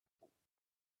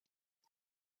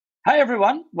Hi,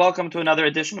 everyone. Welcome to another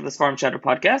edition of the Farm Chatter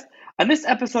podcast. On this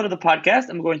episode of the podcast,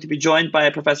 I'm going to be joined by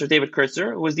Professor David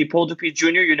Kertzer, who is the Paul Dupuy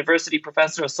Jr. University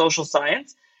Professor of Social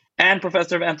Science and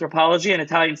Professor of Anthropology and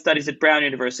Italian Studies at Brown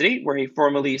University, where he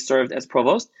formerly served as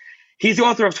provost. He's the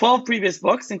author of 12 previous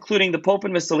books, including The Pope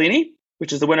and Mussolini,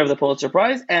 which is the winner of the Pulitzer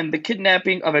Prize, and The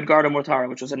Kidnapping of Edgardo Mortara,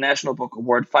 which was a National Book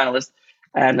Award finalist,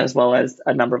 and as well as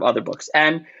a number of other books.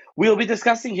 And we'll be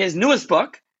discussing his newest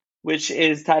book, which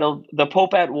is titled The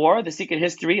Pope at War, The Secret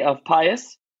History of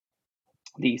Pius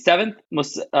the Seventh,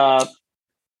 the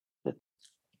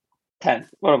 10th.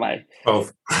 What am I?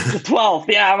 12. The 12th.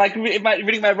 Yeah, I'm like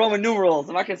reading my Roman numerals.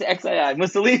 I'm not going to say XII,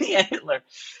 Mussolini and Hitler.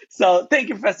 So thank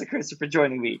you, Professor Kertzer, for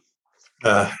joining me.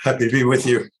 Happy to be with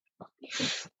you.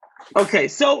 Okay,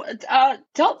 so let's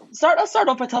start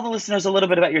off by telling the listeners a little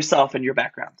bit about yourself and your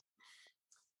background.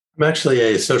 I'm actually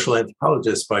a social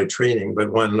anthropologist by training,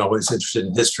 but one always interested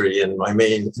in history. And my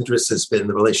main interest has been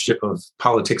the relationship of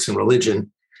politics and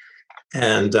religion,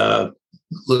 and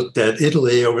looked at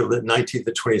Italy over the 19th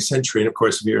and 20th century. And of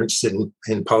course, if you're interested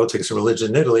in politics and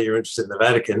religion in Italy, you're interested in the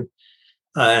Vatican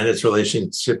and its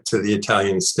relationship to the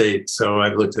Italian state. So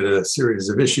I've looked at a series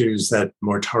of issues. That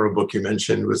Mortara book you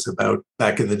mentioned was about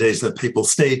back in the days of the Papal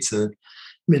States and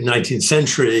mid-19th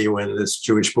century, when this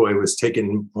Jewish boy was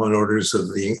taken on orders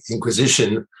of the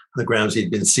Inquisition on the grounds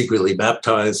he'd been secretly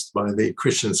baptized by the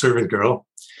Christian servant girl.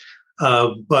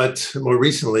 But more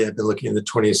recently, I've been looking at the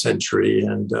 20th century,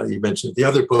 and you mentioned the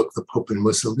other book, The Pope and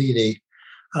Mussolini,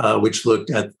 which looked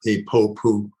at the Pope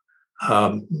who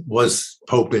was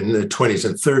Pope in the 20s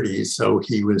and 30s. So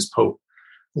he was Pope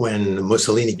when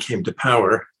Mussolini came to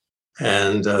power.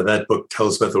 And that book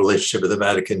tells about the relationship of the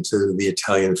Vatican to the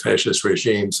Italian fascist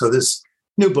regime. So this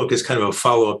new book is kind of a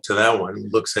follow-up to that one.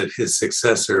 It looks at his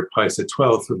successor, Pius XII,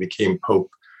 who became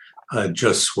Pope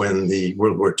just when the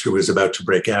World War II was about to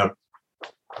break out.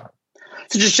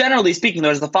 So just generally speaking,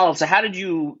 though, as the follow-up, so how did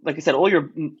you, like I said,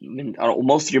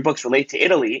 most of your books relate to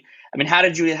Italy. I mean, how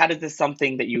did this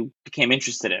something that you became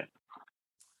interested in?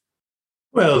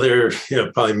 Well, there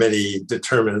are probably many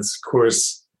determinants. Of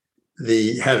course,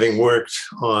 having worked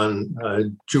on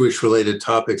Jewish-related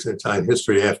topics in Italian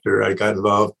history after I got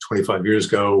involved 25 years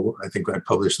ago, I think I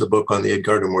published the book on the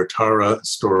Edgardo Mortara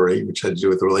story, which had to do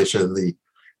with the relation of the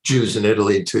Jews in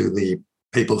Italy to the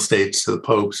Papal States, to the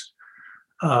popes.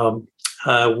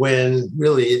 When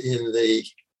really in the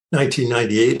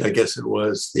 1998, I guess it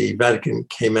was, the Vatican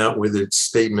came out with its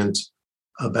statement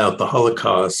about the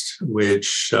Holocaust,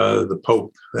 which the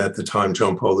Pope at the time,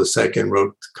 John Paul II,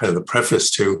 wrote kind of the preface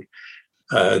to.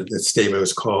 The statement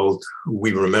was called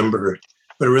 "We Remember,"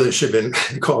 but it really should have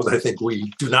been called, I think,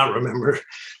 "We Do Not Remember,"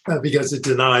 because it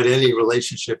denied any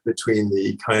relationship between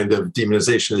the kind of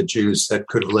demonization of the Jews that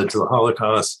could have led to the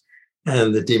Holocaust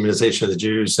and the demonization of the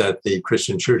Jews that the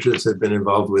Christian churches had been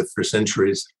involved with for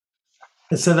centuries.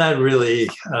 And so that really,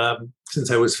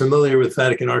 since I was familiar with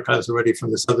Vatican archives already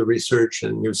from this other research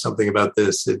and knew something about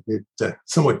this, it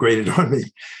somewhat grated on me.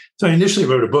 So I initially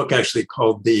wrote a book actually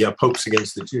called The Popes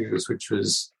Against the Jews, which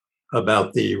was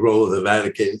about the role of the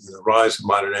Vatican in the rise of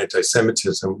modern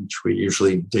anti-Semitism, which we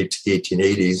usually date to the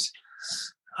 1880s.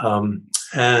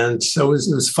 And so it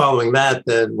was following that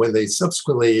when they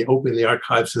subsequently opened the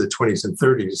archives for the 20s and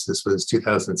 30s, this was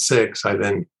 2006, I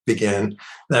then began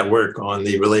that work on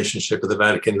the relationship of the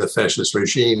Vatican and the fascist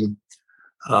regime.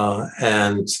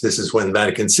 And this is when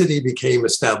Vatican City became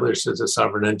established as a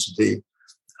sovereign entity.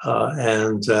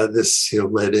 And this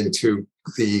led into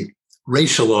the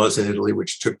racial laws in Italy,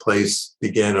 which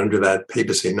began under that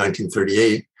papacy in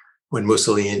 1938, when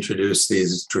Mussolini introduced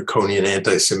these draconian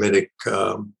anti-Semitic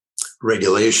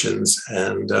regulations.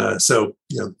 And so,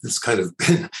 there's kind of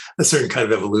been a certain kind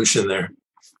of evolution there.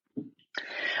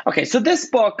 Okay, so this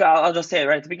book, I'll just say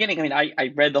right at the beginning, I mean,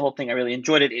 I read the whole thing. I really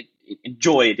enjoyed it.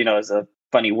 Enjoyed, is a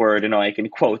funny word, like in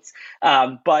quotes.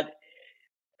 But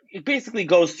it basically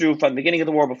goes through from the beginning of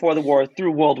the war, before the war,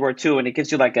 through World War II, and it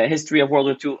gives you like a history of World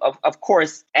War II, of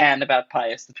course, and about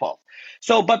Pius XII.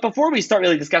 So, but before we start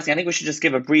really discussing, I think we should just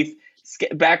give a brief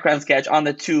background sketch on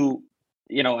the two,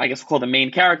 I guess we'll call the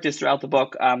main characters throughout the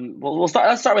book.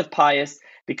 Let's start with Pius,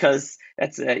 because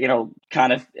that's,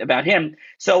 kind of about him.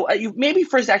 So you maybe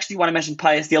first actually want to mention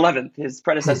Pius XI, his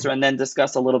predecessor, and then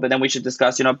discuss a little bit. Then we should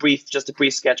discuss, a brief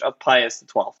sketch of Pius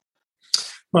XII.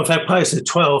 Well, in fact, Pius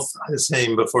XII, his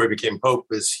name before he became Pope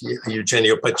is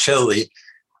Eugenio Pacelli.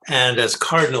 And as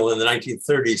cardinal in the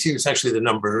 1930s, he was actually the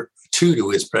number 2 to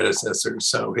his predecessor.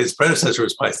 So his predecessor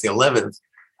was Pius XI.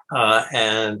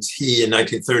 And he, in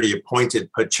 1930, appointed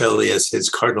Pacelli as his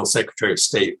cardinal secretary of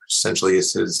state, which essentially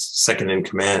is his second in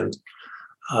command.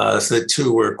 So the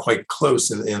two were quite close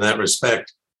in that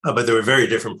respect. but they were very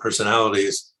different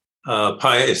personalities.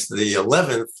 Pius XI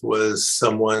was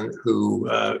someone who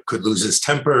could lose his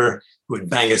temper, would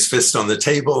bang his fist on the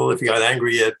table if he got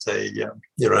angry at a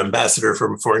ambassador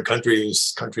from a foreign country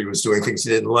whose country was doing things he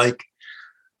didn't like.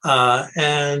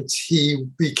 And he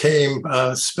became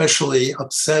especially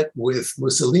upset with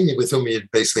Mussolini, with whom he had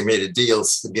basically made a deal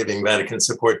giving Vatican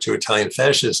support to Italian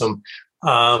fascism.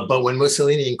 But when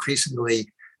Mussolini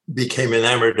increasingly became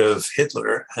enamored of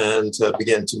Hitler and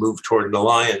began to move toward an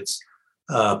alliance,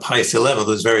 Pius XI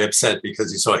was very upset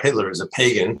because he saw Hitler as a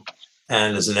pagan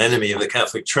and as an enemy of the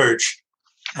Catholic Church,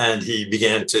 and he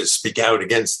began to speak out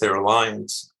against their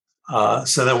alliance.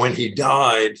 So that when he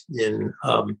died in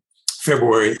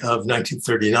February of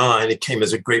 1939, it came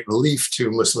as a great relief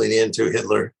to Mussolini and to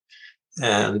Hitler.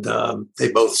 And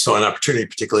they both saw an opportunity,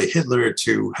 particularly Hitler,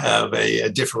 to have a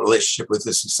different relationship with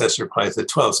his successor, Pius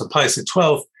XII. So Pius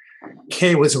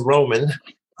XII was a Roman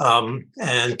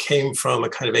and came from a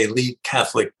kind of elite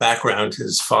Catholic background.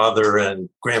 His father and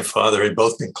grandfather had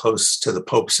both been close to the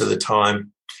popes of the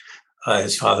time.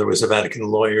 His father was a Vatican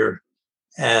lawyer.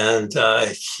 And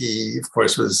he, of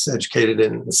course, was educated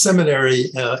in the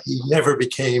seminary. He never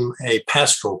became a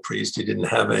pastoral priest. He didn't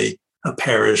have a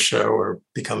parish or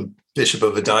become bishop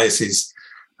of a diocese.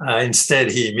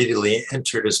 Instead, he immediately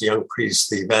entered as a young priest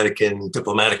the Vatican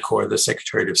Diplomatic Corps, the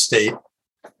Secretary of State.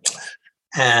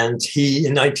 And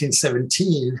in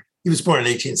 1917, he was born in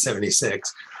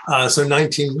 1876. So in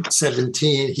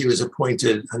 1917, he was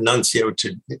appointed a nuncio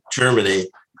to Germany.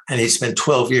 And he spent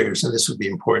 12 years, and this would be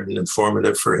important and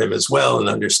informative for him as well in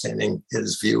understanding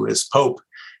his view as Pope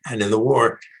and in the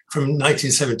war. From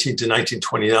 1917 to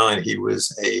 1929, he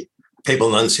was a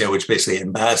papal nuncio, which basically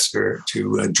ambassador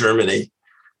to Germany.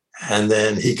 And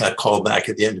then he got called back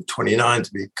at the end of 29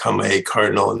 to become a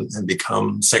cardinal and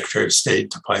become Secretary of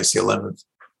State to Pius XI.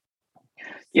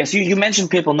 Yes, you mentioned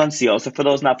papal nuncio. So for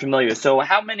those not familiar, so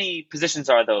how many positions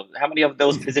are those? How many of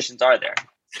those positions are there?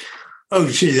 Oh,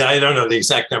 gee, I don't know the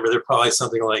exact number. They're probably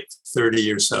something like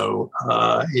 30 or so.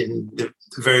 In the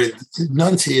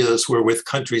nuncios were with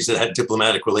countries that had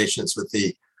diplomatic relations with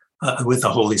the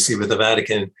Holy See, with the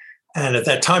Vatican. And at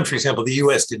that time, for example, the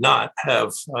U.S. did not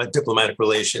have diplomatic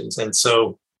relations. And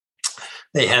so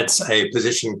they had a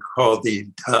position called the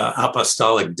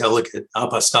apostolic delegate.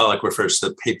 Apostolic refers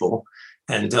to papal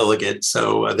and delegate.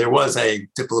 So there was a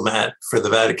diplomat for the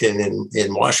Vatican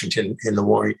in Washington in the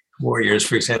war years,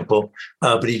 for example,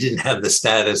 but he didn't have the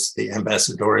status, the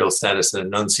ambassadorial status that a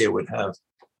nuncio would have.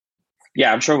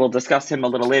 Yeah, I'm sure we'll discuss him a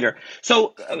little later.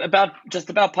 So about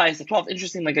Pius XII,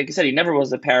 interesting, like you said, he never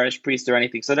was a parish priest or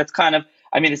anything. So that's kind of,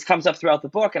 this comes up throughout the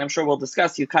book, and I'm sure we'll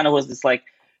discuss, he kind of was this like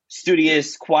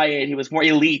studious, quiet, he was more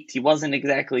elite. He wasn't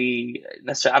exactly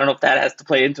necessarily, I don't know if that has to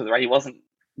play into it, right? He wasn't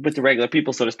with the regular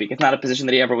people, so to speak. It's not a position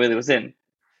that he ever really was in.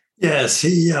 Yes,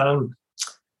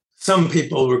 some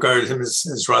people regarded him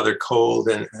as rather cold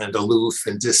and aloof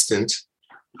and distant.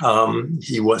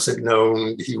 He wasn't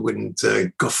known, he wouldn't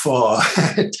guffaw.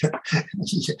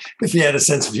 If he had a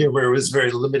sense of humor, it was a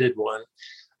very limited one.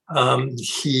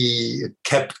 He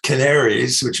kept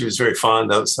canaries, which he was very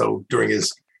fond of. So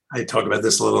I talk about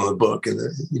this a little in the book, and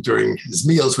during his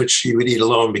meals, which he would eat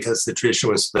alone because the tradition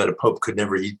was that a pope could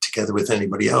never eat together with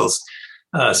anybody else.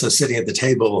 So sitting at the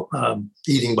table,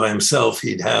 eating by himself,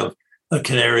 he'd have a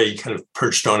canary kind of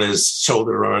perched on his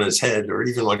shoulder or on his head, or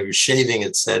even when he was shaving,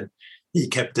 it said he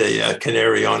kept a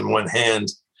canary on one hand.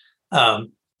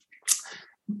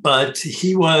 But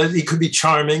he could be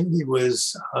charming. He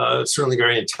was certainly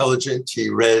very intelligent. He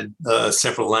read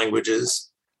several languages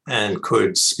and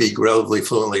could speak relatively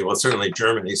fluently. Well, certainly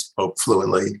German he spoke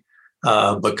fluently,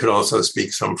 but could also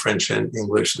speak some French and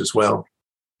English as well.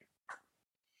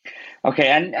 Okay,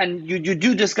 and you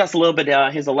do discuss a little bit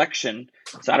his election.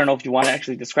 So I don't know if you want to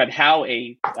actually describe how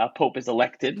a pope is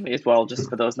elected as well, just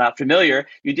for those not familiar.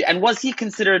 And was he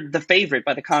considered the favorite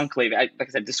by the conclave? Like I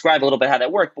said, describe a little bit how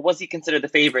that worked, but was he considered the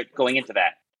favorite going into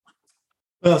that?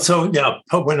 Well, so yeah,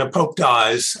 when a pope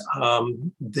dies,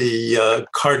 the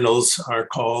cardinals are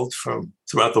called from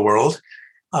throughout the world.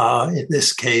 In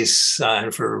this case,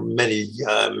 and for many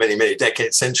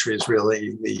decades, centuries,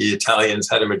 really, the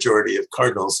Italians had a majority of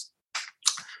cardinals.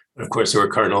 And of course, there were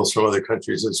cardinals from other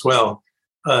countries as well.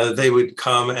 They would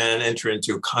come and enter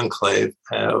into conclave,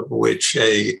 which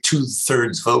a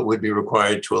 2/3 vote would be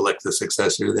required to elect the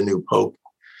successor to the new pope.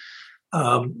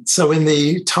 So in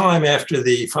the time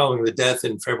following the death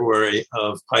in February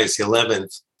of Pius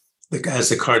XI, as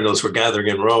the cardinals were gathering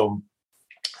in Rome,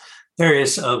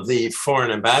 various of the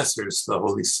foreign ambassadors to the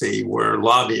Holy See were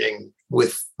lobbying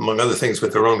among other things,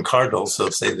 with their own cardinals. So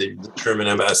say the German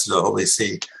ambassador to the Holy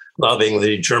See lobbying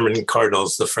the German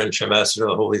cardinals, the French ambassador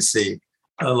to the Holy See,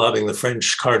 lobbying the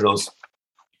French cardinals,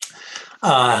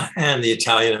 and the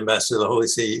Italian ambassador to the Holy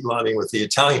See, lobbying with the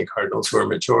Italian cardinals, who are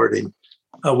majority.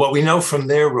 What we know from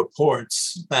their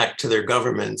reports back to their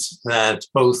governments, that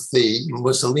both the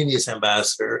Mussolini's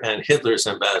ambassador and Hitler's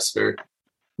ambassador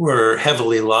were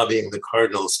heavily lobbying the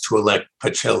cardinals to elect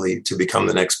Pacelli to become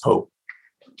the next pope.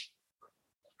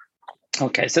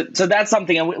 Okay, so that's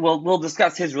something, and we'll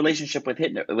discuss his relationship with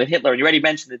Hitler. You already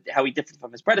mentioned how he differed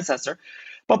from his predecessor,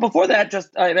 but before that,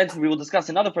 I mentioned we will discuss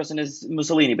another person, is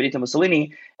Mussolini, Benito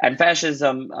Mussolini, and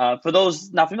fascism. For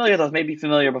those not familiar, those may be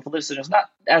familiar, but for listeners not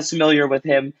as familiar with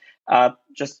him,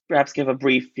 just perhaps give a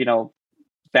brief,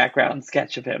 background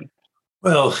sketch of him.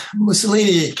 Well,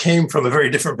 Mussolini came from a very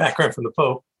different background from the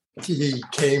Pope. He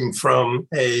came from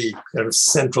a kind of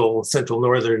central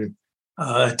northern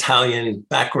Italian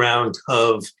background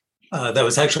that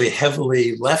was actually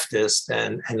heavily leftist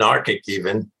and anarchic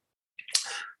even.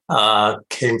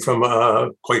 Came from a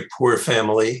quite poor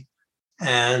family,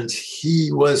 and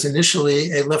he was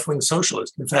initially a left-wing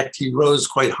socialist. In fact, he rose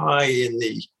quite high in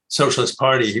the Socialist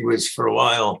Party. He was for a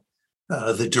while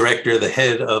the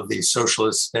head of the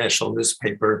Socialist National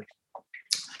newspaper.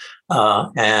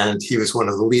 And he was one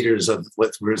of the leaders of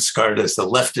what was regarded as the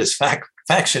leftist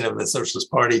faction of the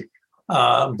Socialist Party.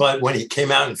 But when he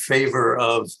came out in favor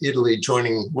of Italy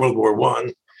joining World War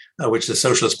I, which the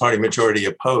Socialist Party majority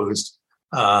opposed,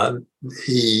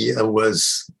 he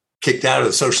was kicked out of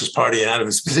the Socialist Party and out of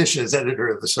his position as editor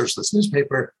of the Socialist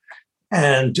newspaper,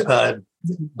 and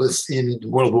was in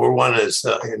World War I as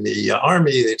in the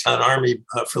army, the Italian army,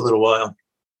 for a little while.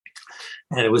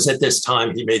 And it was at this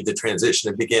time he made the transition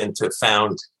and began to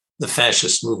found the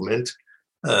fascist movement,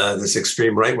 this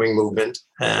extreme right-wing movement.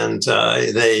 And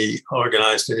they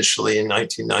organized initially in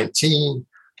 1919,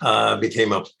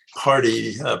 became a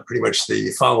party pretty much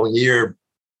the following year,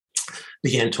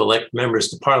 began to elect members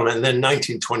to parliament. And then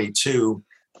 1922,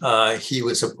 he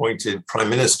was appointed prime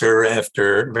minister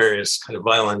after various kind of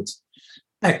violent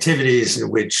activities in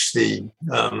which the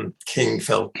king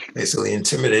felt basically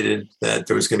intimidated that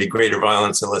there was going to be greater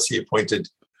violence unless he appointed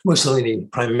Mussolini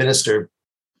prime minister.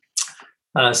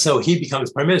 So he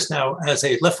becomes prime minister. Now, as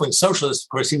a left-wing socialist, of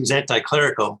course, he was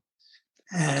anti-clerical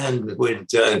and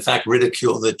would, in fact,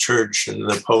 ridicule the church and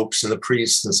the popes and the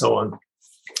priests and so on.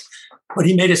 But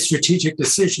he made a strategic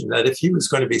decision that if he was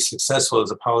going to be successful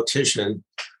as a politician,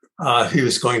 he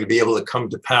was going to be able to come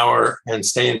to power and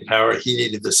stay in power, he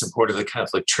needed the support of the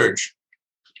Catholic Church.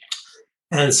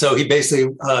 And so he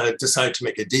basically decided to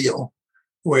make a deal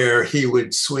where he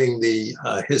would swing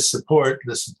his support,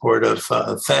 the support of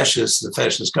the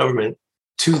fascist government,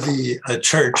 to the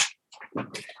church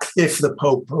if the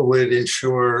Pope would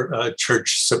ensure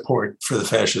church support for the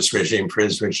fascist regime, for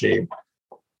his regime.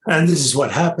 And this is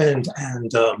what happened.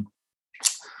 And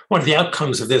one of the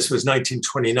outcomes of this was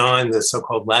 1929, the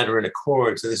so-called Lateran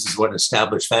Accords. And this is what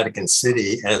established Vatican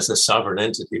City as a sovereign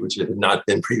entity, which it had not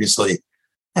been previously,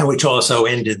 and which also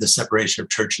ended the separation of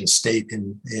church and state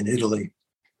in Italy.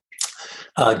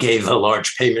 Gave a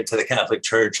large payment to the Catholic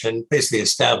Church and basically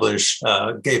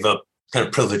gave a kind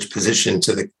of privileged position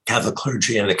to the Catholic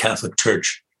clergy and the Catholic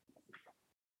Church.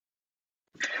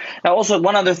 Now, also,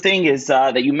 one other thing is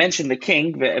that you mentioned the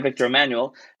king, Victor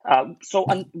Emmanuel,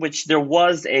 which there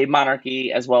was a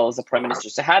monarchy as well as a prime minister.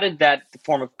 So how did that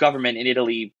form of government in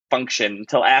Italy function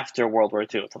until after World War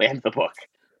II, until the end of the book?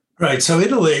 Right. So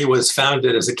Italy was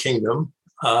founded as a kingdom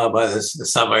by the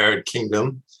Savoyard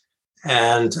kingdom.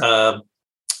 And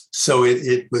so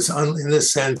it was, in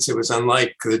this sense, it was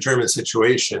unlike the German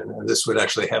situation. And this would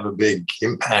actually have a big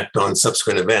impact on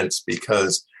subsequent events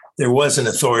because there was an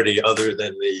authority other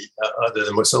than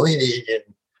Mussolini in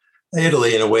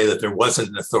Italy, in a way that there wasn't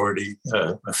an authority,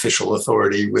 official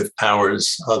authority with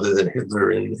powers other than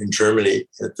Hitler in Germany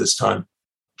at this time,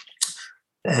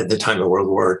 at the time of World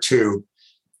War II.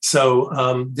 So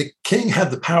the king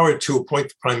had the power to appoint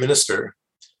the prime minister.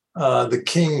 The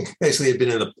king basically had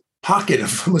been in the pocket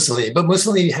of Mussolini, but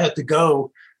Mussolini had to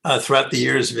go throughout the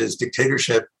years of his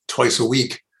dictatorship twice a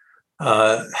week,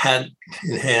 hand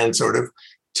in hand, sort of,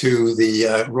 to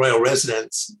the royal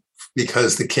residence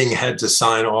because the king had to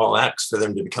sign all acts for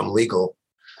them to become legal.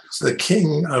 So the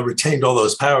king retained all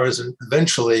those powers, and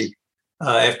eventually,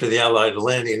 after the Allied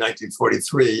landing in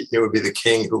 1943, it would be the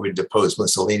king who would depose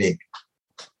Mussolini.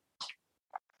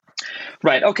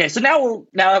 Right. Okay. So now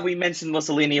that we mentioned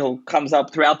Mussolini, who comes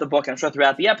up throughout the book, I'm sure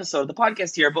throughout the episode, the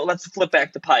podcast here, but let's flip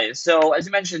back to Pius. So as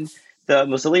you mentioned, the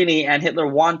Mussolini and Hitler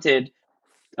wanted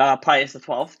Pius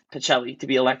XII, Pacelli, to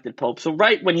be elected pope. So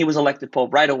right when he was elected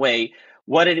pope, right away,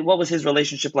 What was his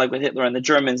relationship like with Hitler and the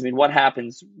Germans? I mean, what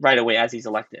happens right away as he's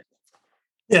elected?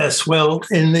 Yes, well,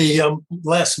 in the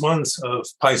last months of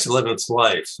Pius XI's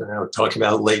life, talking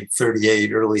about late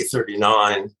 38, early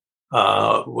 39,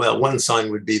 well, one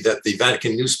sign would be that the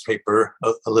Vatican newspaper,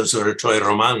 L'Osservatore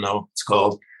Romano, it's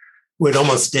called, would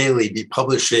almost daily be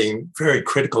publishing very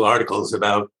critical articles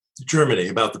about Germany,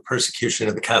 about the persecution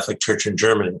of the Catholic Church in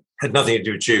Germany. It had nothing to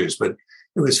do with Jews, but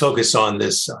it was focused on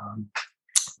this,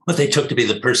 what they took to be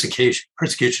the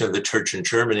persecution of the church in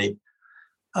Germany.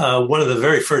 One of the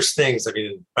very first things,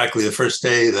 practically the first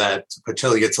day that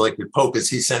Pacelli gets elected Pope, is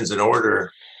he sends an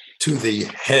order to the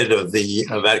head of the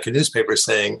Vatican newspaper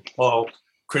saying all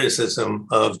criticism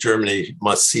of Germany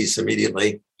must cease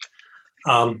immediately.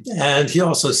 And he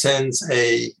also sends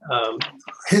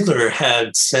Hitler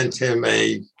had sent him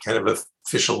a kind of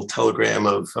official telegram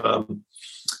of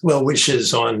well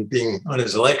wishes on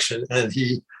his election, and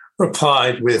he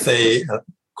replied with a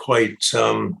quite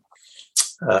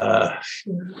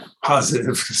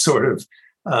positive sort of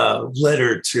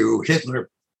letter to Hitler.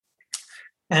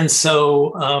 And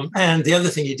so, and the other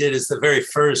thing he did is the very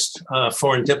first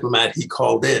foreign diplomat he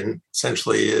called in,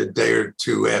 essentially a day or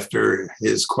two after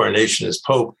his coronation as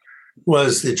Pope,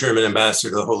 was the German ambassador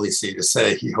to the Holy See, to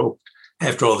say he hoped,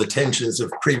 after all the tensions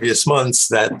of previous months,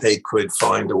 that they could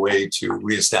find a way to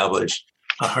reestablish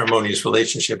a harmonious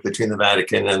relationship between the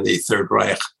Vatican and the Third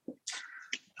Reich.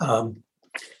 And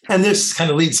this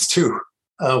kind of leads to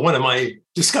one of my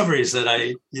discoveries that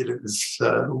is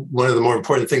one of the more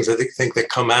important things I think that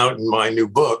come out in my new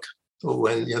book.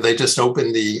 When they just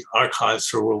opened the archives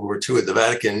for World War II at the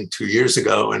Vatican 2 years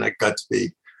ago, and I got to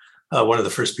be one of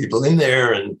the first people in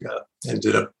there, and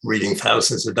ended up reading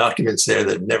thousands of documents there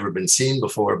that had never been seen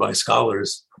before by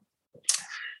scholars.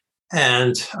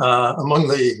 And among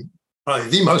probably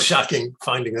the most shocking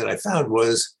finding that I found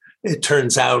was, it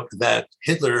turns out that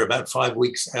Hitler, about 5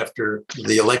 weeks after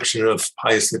the election of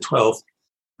Pius XII,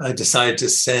 decided to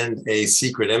send a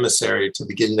secret emissary to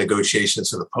begin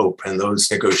negotiations with the Pope. And those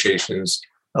negotiations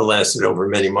lasted over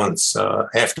many months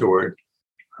afterward.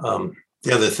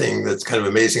 The other thing that's kind of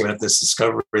amazing about this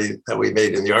discovery that we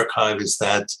made in the archive is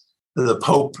that the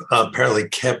Pope apparently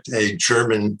kept a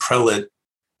German prelate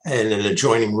in an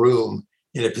adjoining room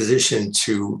in a position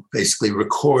to basically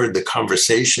record the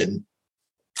conversation,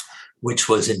 which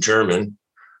was in German,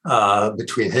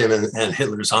 between him and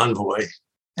Hitler's envoy.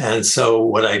 And so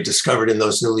what I discovered in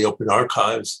those newly opened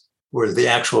archives were the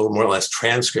actual, more or less,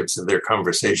 transcripts of their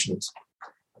conversations.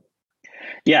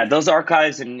 Yeah, those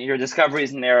archives and your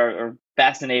discoveries in there are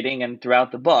fascinating, and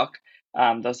throughout the book,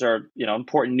 those are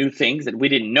important new things that we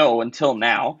didn't know until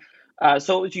now.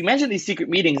 So you mentioned these secret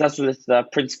meetings. That's with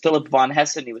Prince Philip von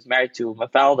Hessen. He was married to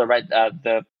Mafalda, right?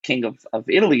 The king of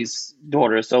Italy's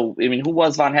daughter. So, who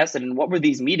was von Hessen, and what were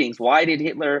these meetings? Why did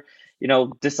Hitler,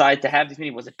 decide to have these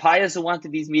meetings? Was it Pius who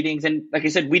wanted these meetings? And like I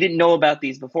said, we didn't know about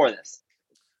these before this.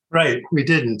 Right, we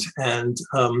didn't. And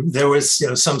there was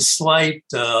some slight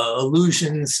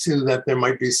allusions to that there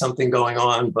might be something going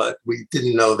on, but we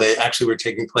didn't know they actually were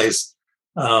taking place,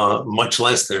 much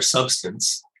less their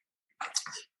substance.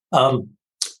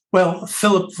 Well,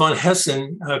 Philip von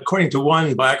Hessen, according to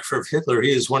one biographer of Hitler,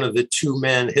 he is one of the two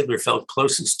men Hitler felt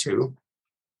closest to.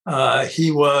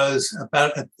 He was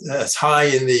about as high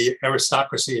in the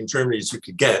aristocracy in Germany as you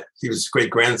could get. He was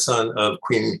great-grandson of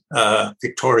Queen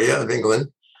Victoria of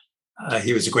England.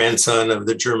 He was a grandson of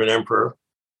the German emperor.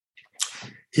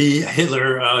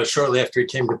 Hitler, shortly after he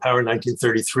came to power in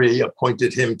 1933,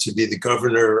 appointed him to be the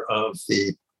governor of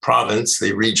the province,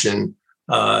 the region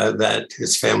that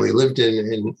his family lived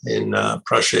in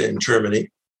Prussia and Germany.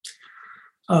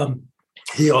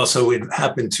 He also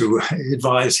happened to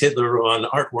advise Hitler on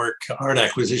art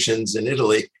acquisitions in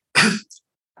Italy.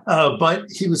 But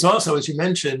he was also, as you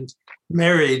mentioned,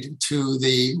 married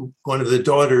to one of the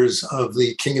daughters of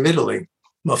the King of Italy,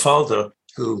 Mafalda,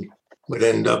 who would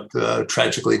end up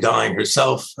tragically dying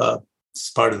herself.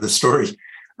 It's part of the story,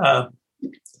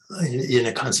 in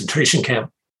a concentration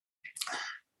camp.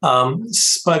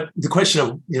 But the question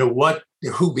of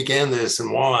who began this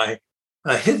and why,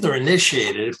 Hitler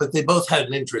initiated it, but they both had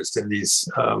an interest in these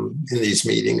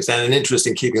meetings and an interest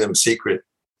in keeping them secret.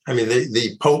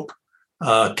 The Pope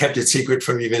kept it secret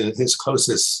from even his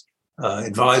closest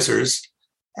advisors,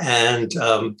 and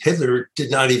Hitler did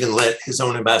not even let his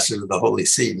own ambassador to the Holy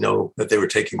See know that they were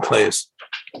taking place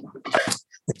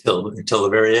until the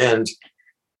very end.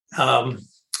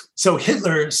 So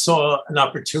Hitler saw an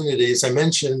opportunity. As I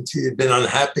mentioned, he had been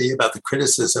unhappy about the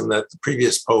criticism that the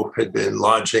previous Pope had been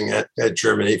lodging at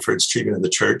Germany for its treatment of the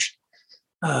church.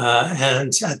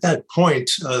 And at that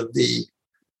point, the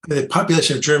The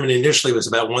population of Germany initially was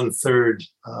about one-third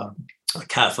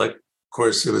Catholic. Of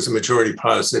course, it was a majority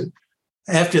Protestant.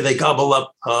 After they gobble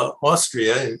up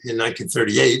Austria in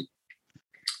 1938,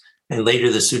 and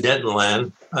later the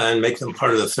Sudetenland, and make them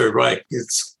part of the Third Reich,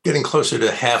 it's getting closer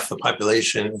to half the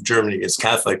population of Germany is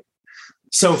Catholic.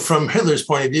 So from Hitler's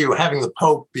point of view, having the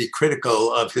Pope be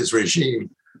critical of his regime,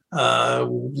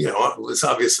 was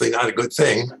obviously not a good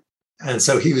thing. And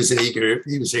so he was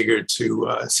eager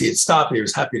to see it stop. He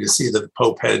was happy to see that the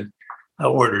Pope had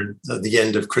ordered the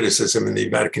end of criticism in the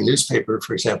Vatican newspaper,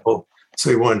 for example. So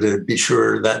he wanted to be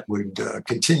sure that would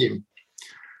continue.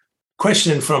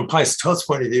 Question from Pius XII's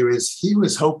point of view is he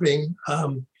was hoping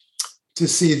to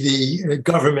see the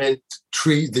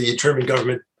German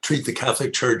government treat the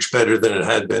Catholic Church better than it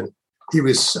had been. He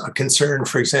was concerned,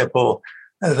 for example,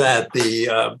 that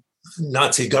the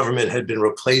Nazi government had been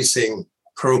replacing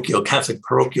Catholic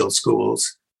parochial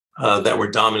schools that were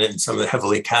dominant in some of the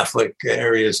heavily Catholic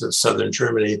areas of southern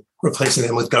Germany, replacing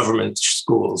them with government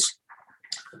schools.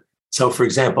 So, for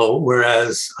example,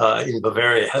 whereas in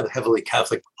Bavaria, a heavily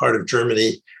Catholic part of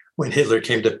Germany, when Hitler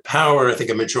came to power, I think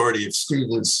a majority of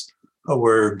students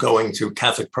were going to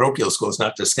Catholic parochial schools,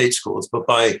 not just state schools. But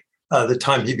by the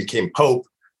time he became Pope,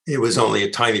 it was only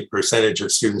a tiny percentage of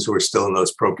students who were still in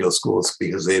those parochial schools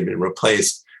because they had been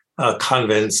replaced.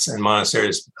 Convents and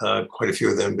monasteries, quite a few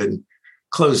of them have been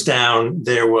closed down.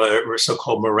 There were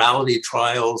so-called morality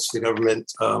trials. The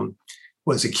government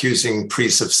was accusing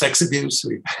priests of sex abuse.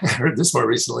 We heard this more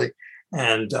recently,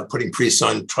 and putting priests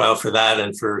on trial for that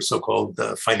and for so-called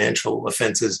financial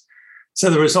offenses.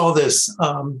 So there was all this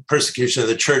persecution of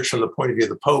the church from the point of view of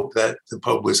the Pope, that the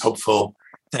Pope was hopeful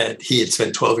that he had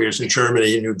spent 12 years in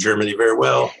Germany, knew Germany very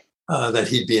well, that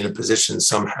he'd be in a position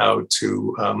somehow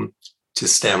to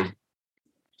stem.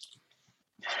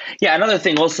 Yeah, another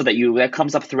thing also that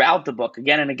comes up throughout the book,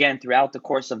 again and again throughout the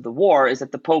course of the war, is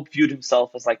that the Pope viewed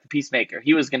himself as like the peacemaker.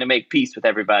 He was going to make peace with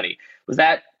everybody. Was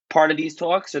that part of these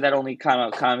talks, or that only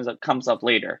comes up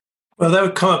later? Well, that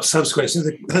would come up subsequently. So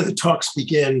the talks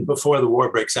begin before the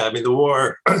war breaks out. I mean, the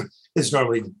war is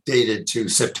normally dated to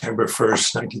September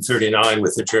 1st, 1939,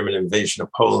 with the German invasion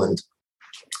of Poland.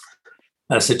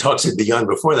 So talks had begun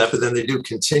before that, but then they do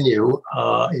continue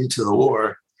into the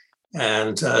war.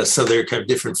 And so there are kind of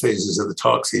different phases of the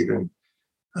talks even.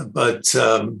 But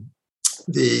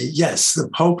the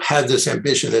Pope had this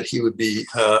ambition that he would be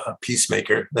a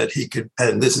peacemaker, that he could,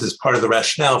 and this is part of the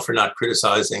rationale for not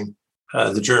criticizing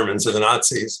the Germans or the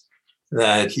Nazis,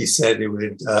 that he said it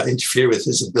would interfere with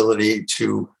his ability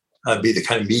to be the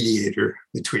kind of mediator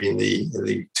between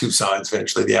the two sides,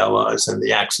 eventually the Allies and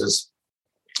the Axis.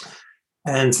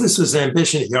 And this was an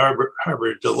ambition he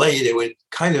harbored delayed. It would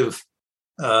kind of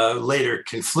later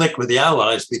conflict with the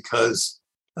Allies because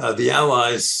the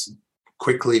Allies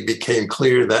quickly became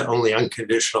clear that only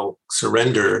unconditional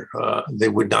surrender, they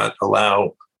would not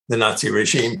allow the Nazi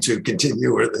regime to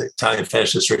continue, or the Italian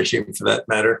fascist regime for that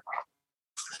matter,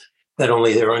 that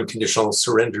only their unconditional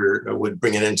surrender would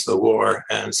bring an end to the war.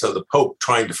 And so the Pope,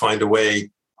 trying to find a way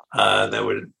that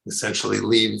would essentially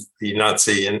leave the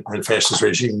Nazi and fascist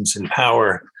regimes in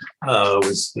power,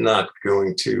 was not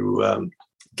going to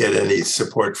get any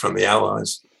support from the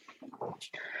Allies.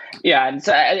 Yeah, and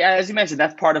so as you mentioned,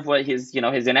 that's part of what his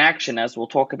inaction, as we'll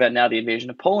talk about now, the invasion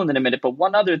of Poland in a minute. But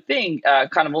one other thing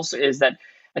kind of also is that,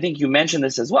 I think you mentioned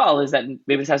this as well, is that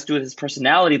maybe this has to do with his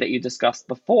personality that you discussed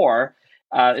before,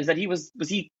 is that was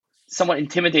he somewhat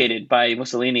intimidated by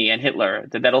Mussolini and Hitler?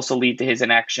 Did that also lead to his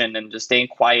inaction and just staying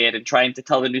quiet and trying to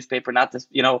tell the newspaper not to,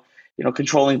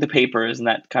 controlling the papers and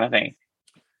that kind of thing?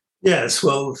 Yes,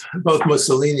 well, both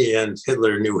Mussolini and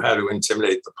Hitler knew how to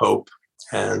intimidate the Pope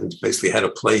and basically how to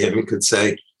play him, you could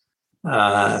say.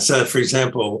 So, for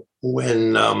example,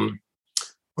 when the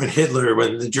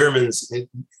Germans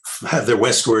have their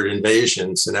westward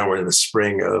invasion, so now we're in the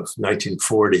spring of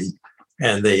 1940,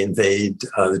 and they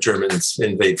the Germans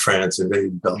invade France,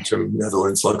 invade Belgium,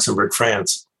 Netherlands, Luxembourg,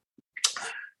 France.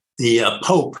 The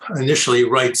Pope initially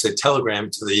writes a telegram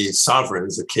to the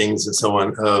sovereigns, the kings and so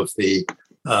on, of the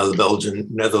Belgian,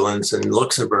 Netherlands, and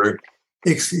Luxembourg.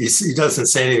 He doesn't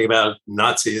say anything about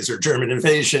Nazis or German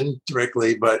invasion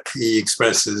directly, but he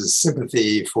expresses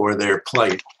sympathy for their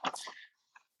plight.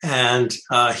 And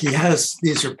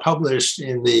these are published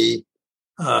in the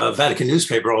Vatican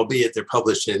newspaper, albeit they're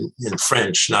published in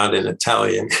French, not in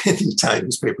Italian, in the Italian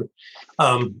newspaper.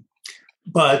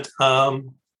 But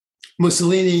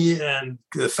Mussolini and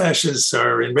the fascists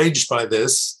are enraged by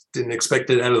this, didn't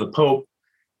expect it out of the Pope.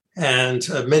 And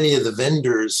many of the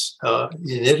vendors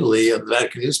in Italy of the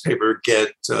Vatican newspaper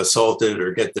get assaulted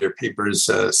or get their papers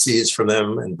seized from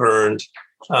them and burned.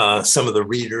 Some of the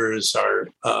readers are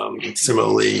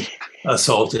similarly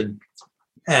assaulted.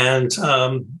 And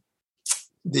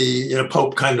the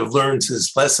Pope kind of learns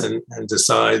his lesson and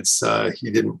decides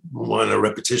he didn't want a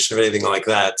repetition of anything like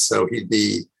that. So he'd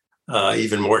be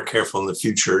even more careful in the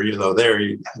future, even though there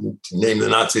he named the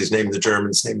Nazis, named the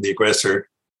Germans, named the aggressor.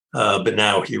 But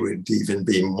now he would even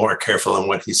be more careful on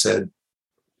what he said.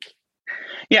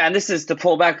 Yeah, and this is to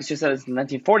pull back, as you said, it's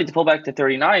 1940, to pull back to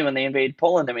 39 when they invade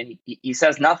Poland. I mean, he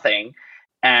says nothing.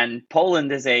 And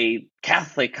Poland is a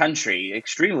Catholic country,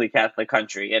 extremely Catholic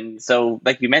country. And so,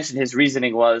 like you mentioned, his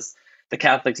reasoning was the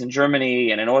Catholics in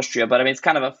Germany and in Austria. But I mean, it's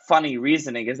kind of a funny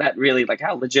reasoning. Is that really, like,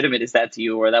 how legitimate is that to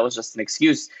you? Or that was just an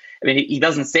excuse? I mean, he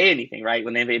doesn't say anything, right,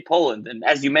 when they invade Poland. And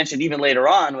as you mentioned, even later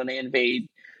on, when they invade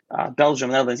Belgium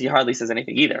and Netherlands, he hardly says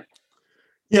anything either.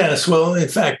 Yes, well, in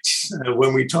fact,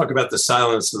 when we talk about the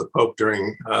silence of the Pope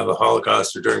during the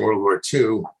Holocaust or during World War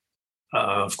II,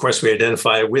 of course, we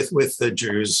identify with the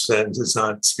Jews and is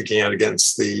not speaking out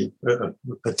against the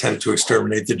attempt to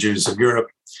exterminate the Jews of Europe.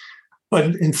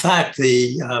 But in fact,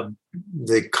 the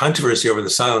controversy over the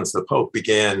silence of the Pope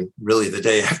began really the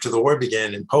day after the war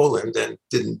began in Poland and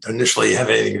didn't initially have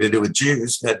anything to do with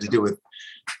Jews. It had to do with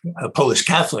Polish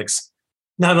Catholics,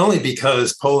 not only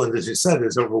because Poland, as you said,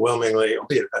 is overwhelmingly,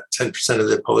 only about 10% of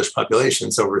the Polish population,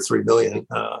 it's over 3 million,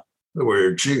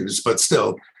 were Jews, but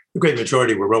still, the great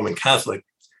majority were Roman Catholic.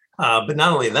 But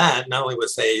not only that, not only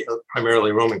was a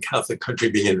primarily Roman Catholic country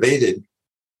being invaded,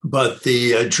 but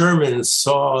the Germans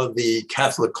saw the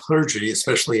Catholic clergy,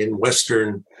 especially in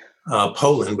Western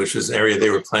Poland, which was an area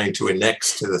they were planning to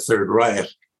annex to the Third Reich.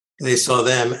 They saw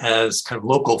them as kind of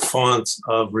local fonts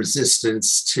of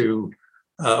resistance to,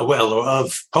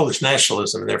 of Polish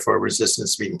nationalism, and therefore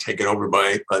resistance being taken over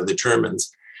by the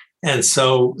Germans. And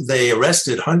so they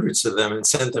arrested hundreds of them and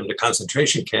sent them to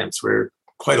concentration camps where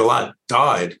quite a lot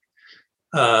died.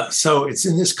 So it's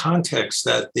in this context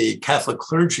that the Catholic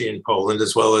clergy in Poland,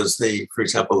 as well as for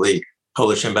example, the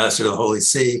Polish ambassador to the Holy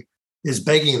See, is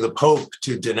begging the Pope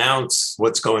to denounce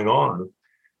what's going on.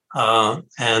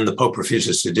 And the Pope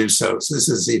refuses to do so. So this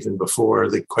is even before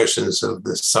the questions of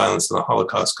the silence of the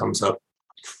Holocaust comes up.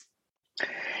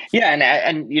 Yeah,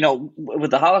 and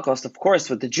with the Holocaust, of course,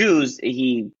 with the Jews,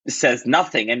 he says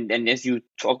nothing. And as you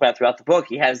talk about throughout the book,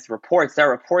 he has reports. There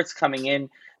are reports coming in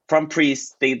from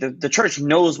priests. The church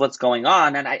knows what's going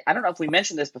on. And I don't know if we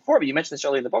mentioned this before, but you mentioned this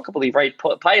earlier in the book, I believe, right?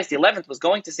 Pius XI was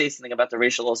going to say something about the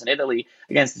racial laws in Italy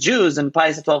against the Jews. And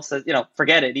Pius XII says,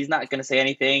 forget it. He's not going to say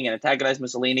anything and antagonize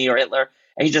Mussolini or Hitler.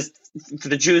 And he just, for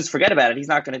the Jews, forget about it. He's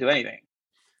not going to do anything.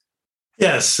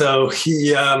 Yes. So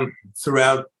he,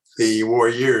 throughout the war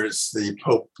years, the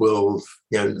Pope will,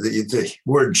 the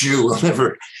word Jew will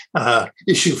never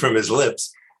issue from his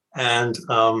lips. And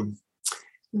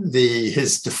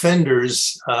his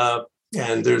defenders,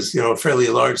 and there's, a fairly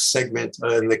large segment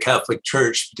in the Catholic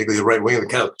Church, particularly the right wing of the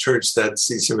Catholic Church, that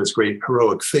sees him as a great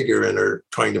heroic figure and are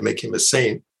trying to make him a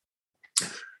saint.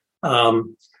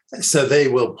 So they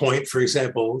will point, for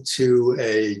example, to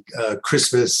a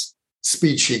Christmas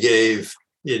speech he gave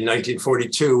in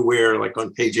 1942, where, like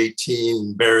on page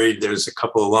 18, buried, there's a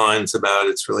couple of lines about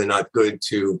it's really not good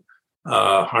to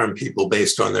harm people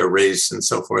based on their race and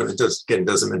so forth. It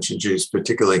doesn't mention Jews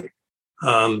particularly,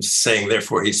 saying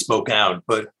therefore he spoke out.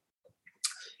 But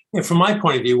from my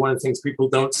point of view, one of the things people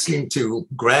don't seem to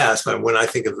grasp when I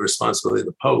think of the responsibility of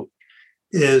the Pope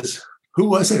is, who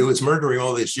was it who was murdering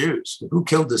all these Jews? Who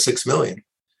killed the 6 million?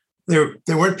 There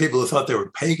weren't people who thought they were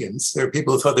pagans. There were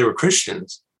people who thought they were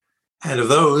Christians. And of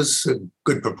those, a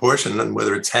good proportion, and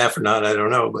whether it's half or not, I don't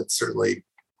know, but certainly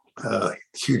a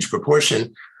huge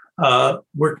proportion,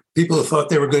 were people who thought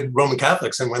they were good Roman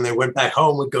Catholics. And when they went back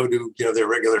home, would go to their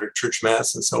regular church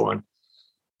mass and so on.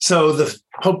 So the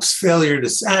Pope's failure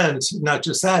to, and not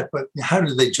just that, but how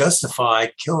did they justify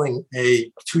killing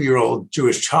a 2-year-old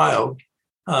Jewish child?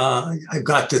 I've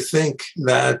got to think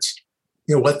that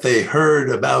what they heard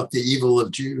about the evil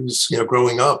of Jews,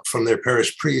 growing up from their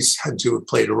parish priests had to have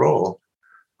played a role.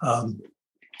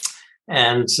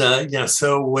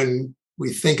 So when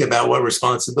we think about what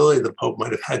responsibility the Pope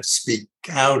might have had to speak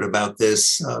out about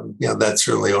this, that's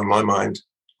certainly on my mind.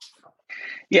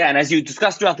 Yeah, and as you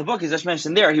discussed throughout the book, as just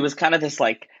mentioned there, he was kind of this,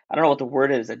 I don't know what the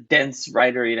word is, a dense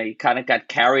writer. He kind of got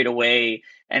carried away.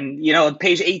 And, on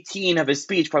page 18 of his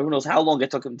speech, probably who knows how long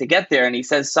it took him to get there, and he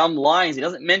says some lines. He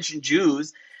doesn't mention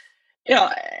Jews.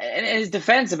 In his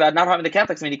defense about not harming the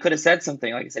Catholics, I mean, he could have said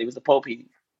something. Like I said, he was the Pope. He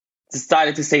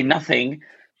decided to say nothing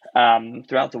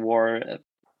throughout the war,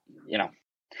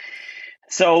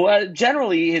 So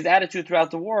generally, his attitude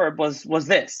throughout the war was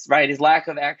this, right? His lack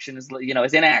of action is,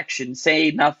 his inaction,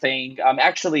 say nothing.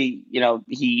 Actually,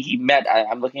 he met.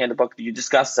 I'm looking at the book that you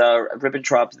discuss.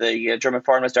 Ribbentrop, the German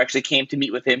foreign minister, actually came to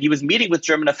meet with him. He was meeting with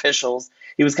German officials.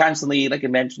 He was constantly, like I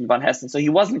mentioned, von Hessen. So he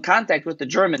was in contact with the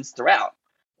Germans throughout.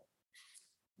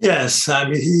 Yes, I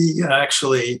mean, he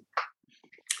actually,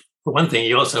 for one thing,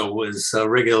 he also was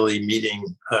regularly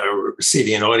meeting,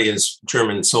 receiving an audience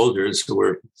German soldiers who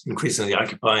were increasingly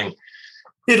occupying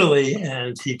Italy,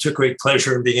 and he took great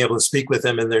pleasure in being able to speak with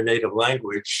them in their native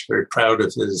language. Very proud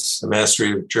of his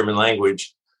mastery of German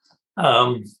language.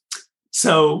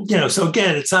 So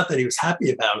again, it's not that he was happy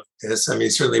about this. I mean, he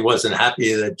certainly wasn't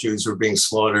happy that Jews were being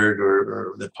slaughtered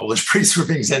or that Polish priests were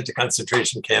being sent to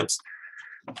concentration camps.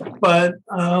 But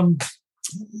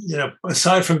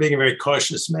aside from being a very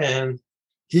cautious man,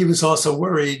 he was also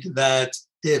worried that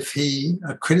if he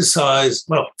criticized,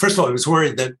 well, first of all, he was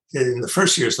worried that in the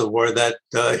first years of the war that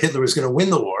Hitler was going to win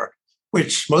the war,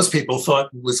 which most people thought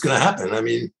was going to happen. I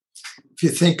mean, if you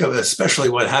think of especially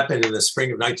what happened in the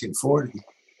spring of 1940,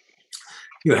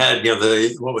 you had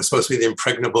what was supposed to be the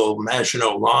impregnable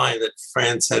Maginot Line that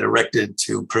France had erected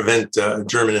to prevent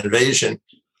German invasion.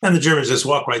 And the Germans just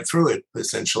walked right through it,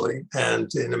 essentially,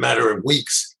 and in a matter of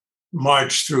weeks,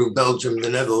 marched through Belgium, the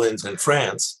Netherlands, and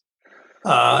France.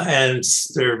 And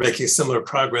they're making similar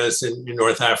progress in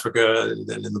North Africa and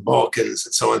then in the Balkans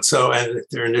and so on. And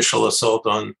their initial assault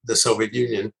on the Soviet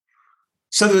Union.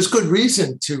 So there was good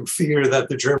reason to fear that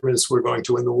the Germans were going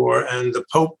to win the war. And the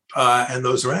Pope and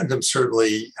those around him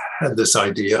certainly had this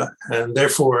idea. And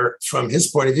therefore, from his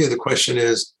point of view, the question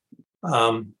is,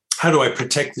 how do I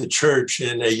protect the church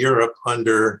in a Europe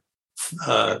under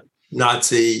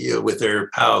Nazi, with their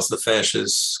pals, the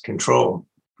fascists, control?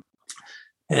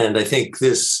 And I think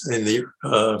this, in the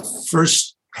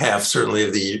first half, certainly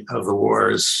of the war,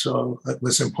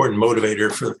 was an important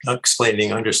motivator for understanding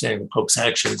the Pope's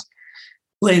actions.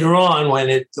 Later on, when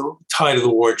the tide of the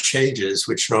war changes,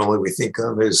 which normally we think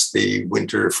of as the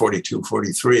winter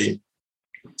 42-43,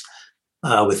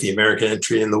 with the American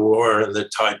entry in the war and the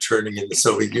tide turning in the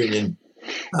Soviet Union,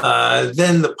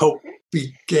 then the Pope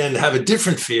began to have a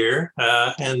different fear,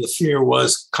 and the fear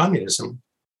was communism.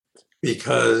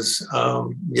 Because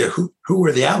who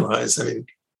were the Allies? I mean,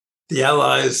 the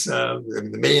Allies,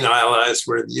 the main Allies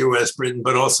were the U.S., Britain,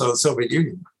 but also the Soviet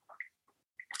Union.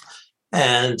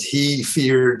 And he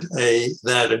feared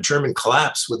that a German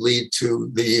collapse would lead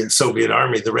to the Soviet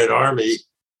Army, the Red Army,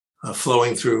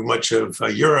 flowing through much of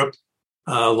Europe,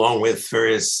 along with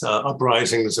various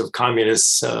uprisings of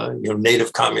communists,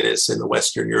 native communists in the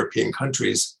Western European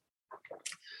countries.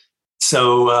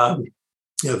 So,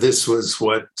 this was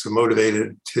what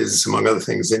motivated his, among other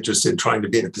things, interest in trying to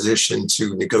be in a position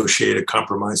to negotiate a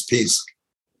compromise peace.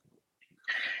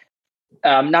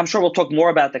 Now, I'm sure we'll talk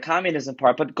more about the communism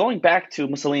part, but going back to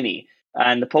Mussolini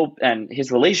and the Pope and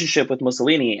his relationship with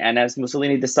Mussolini, and as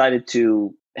Mussolini decided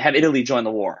to have Italy join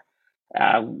the war,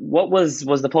 what was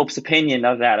the Pope's opinion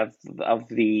of that,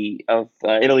 of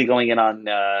Italy going in on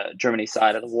Germany's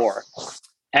side of the war?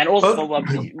 And also,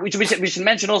 we should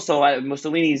mention also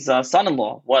Mussolini's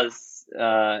son-in-law was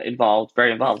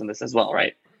very involved in this as well,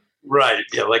 right? Right,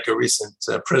 yeah, like a recent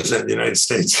president of the United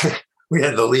States. We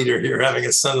had the leader here having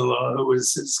a son-in-law who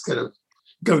was his kind of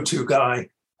go-to guy.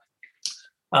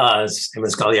 His name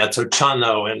was Galeazzo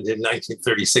Ciano, and in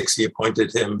 1936 he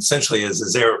appointed him essentially as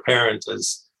his heir apparent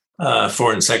as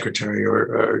foreign secretary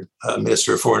or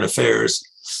minister of foreign affairs.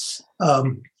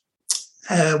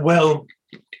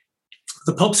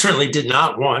 The Pope certainly did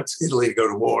not want Italy to go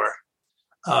to war,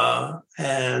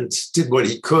 and did what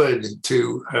he could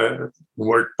to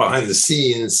work behind the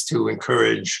scenes to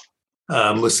encourage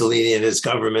Mussolini and his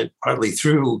government, partly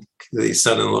through the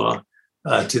son-in-law,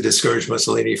 to discourage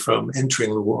Mussolini from entering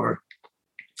the war.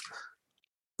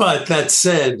 But that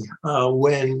said,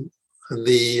 when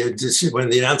the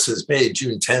announcement was made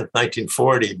June 10th,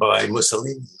 1940, by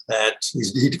Mussolini that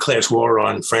he declares war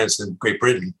on France and Great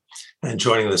Britain, and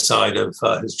joining the side of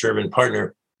his German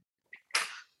partner,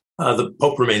 the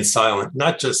Pope remained silent.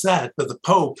 Not just that, but the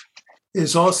Pope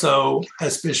is also,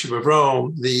 as Bishop of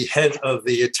Rome, the head of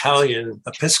the Italian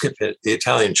episcopate, the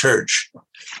Italian church.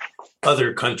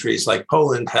 Other countries like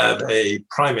Poland have a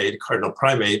primate, cardinal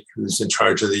primate, who's in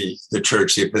charge of the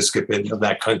church, the episcopate of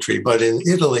that country. But in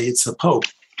Italy, it's the Pope.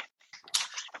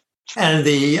 And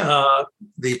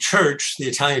the church, the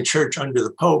Italian church under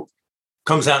the Pope,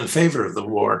 comes out in favor of the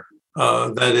war.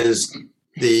 That is,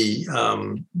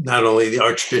 not only the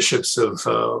archbishops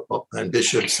and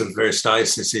bishops of various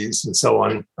dioceses and so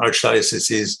on,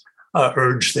 archdioceses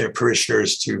urge their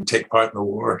parishioners to take part in the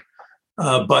war.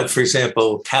 But for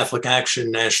example, Catholic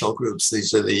Action national groups,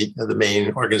 these are the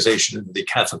main organization of the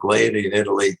Catholic laity in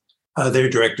Italy. Their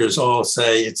directors all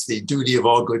say it's the duty of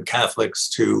all good Catholics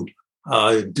to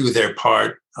do their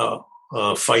part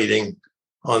fighting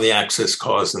on the Axis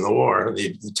cause in the war,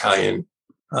 the Italian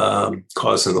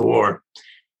cause in the war.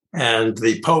 And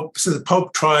the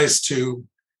Pope tries to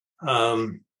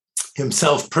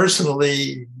himself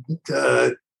personally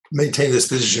maintain this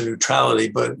position of neutrality,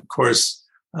 but of course,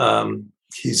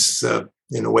 he's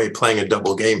in a way playing a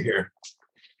double game here.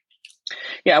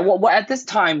 Yeah, well, at this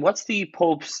time, what's the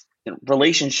Pope's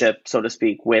relationship, so to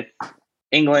speak, with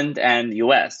England and the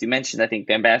U.S.? You mentioned, I think,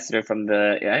 the ambassador from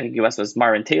the U.S. was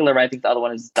Myron Taylor. Right? I think the other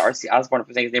one is Darcy Osborne, if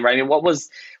I'm saying his name right. I mean, what was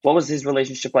his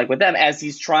relationship like with them as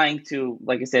he's trying to,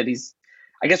 like I said, he's,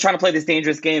 I guess, trying to play this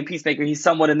dangerous game, peacemaker. He's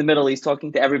somewhat in the middle. He's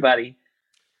talking to everybody.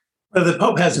 Well, the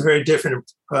Pope has a very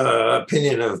different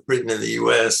opinion of Britain and the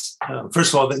U.S.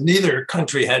 First of all, that neither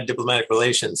country had diplomatic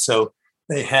relations, so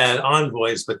they had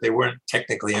envoys, but they weren't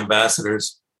technically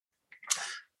ambassadors.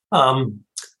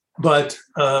 But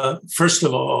first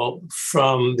of all,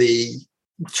 from the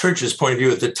church's point of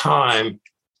view at the time,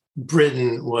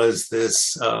 Britain was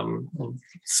this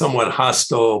somewhat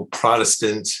hostile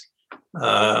Protestant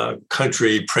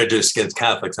country prejudiced against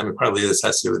Catholics. I mean, partly this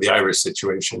has to do with the Irish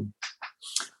situation.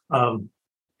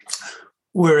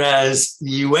 Whereas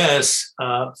the U.S.,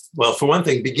 well, for one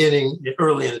thing, beginning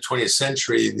early in the 20th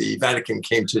century, the Vatican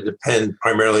came to depend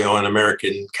primarily on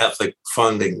American Catholic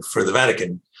funding for the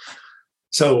Vatican.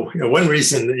 So, one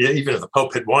reason, even if the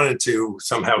Pope had wanted to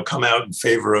somehow come out in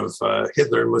favor of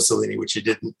Hitler and Mussolini, which he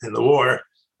didn't in the war,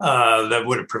 that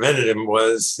would have prevented him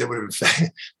was it would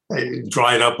have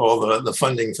dried up all the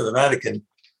funding for the Vatican.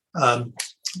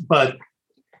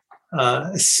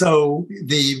 So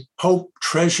the Pope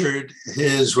treasured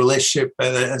his relationship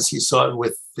as he saw it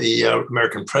with the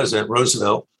American President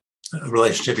Roosevelt, a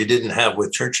relationship he didn't have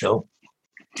with Churchill.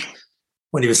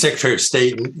 When he was Secretary of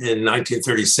State in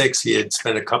 1936, he had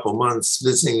spent a couple months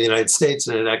visiting the United States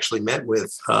and had actually met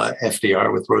with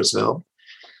FDR, with Roosevelt.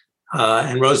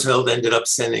 And Roosevelt ended up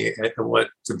sending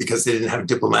because they didn't have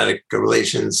diplomatic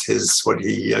relations, what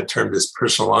he termed his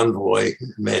personal envoy,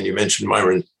 the man you mentioned,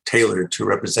 Myron Taylor, to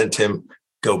represent him,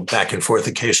 go back and forth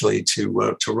occasionally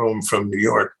to Rome from New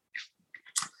York.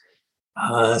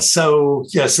 So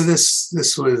this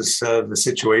was the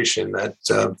situation that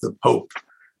the Pope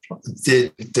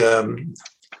did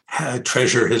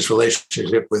treasure his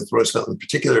relationship with Roosevelt in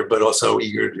particular, but also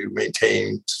eager to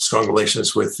maintain strong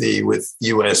relations with the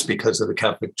U.S. because of the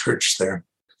Catholic Church there.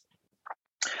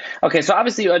 Okay, so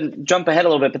obviously, jump ahead a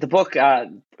little bit, but the book, I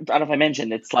don't know if I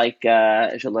mentioned, it's like,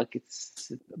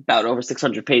 it's about over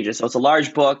 600 pages. So it's a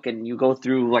large book, and you go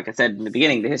through, like I said in the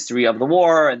beginning, the history of the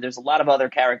war, and there's a lot of other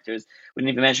characters. We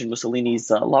didn't even mention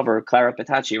Mussolini's lover, Clara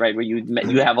Petacci, right, where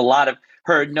you have a lot of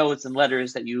her notes and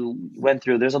letters that you went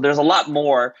through. There's a lot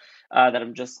more that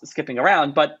I'm just skipping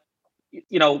around. But,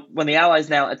 when the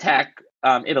Allies now attack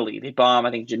Italy, they bomb,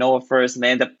 I think, Genoa first, and they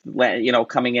end up,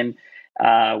 coming in.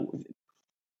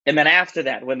 And then after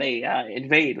that, when they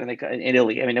invade, in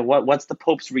Italy, I mean, what's the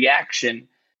Pope's reaction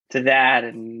to that,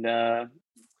 and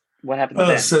what happened to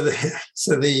that?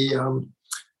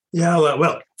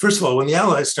 Well, first of all, when the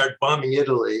Allies start bombing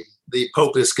Italy, the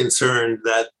Pope is concerned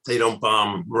that they don't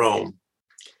bomb Rome.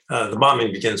 The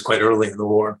bombing begins quite early in the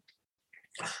war,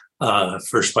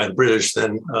 first by the British,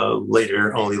 then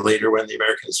only later when the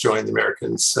Americans join, the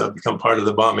Americans become part of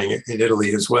the bombing in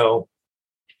Italy as well.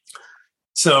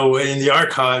 So in the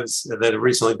archives that have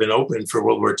recently been opened for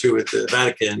World War II at the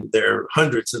Vatican, there are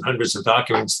hundreds and hundreds of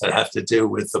documents that have to do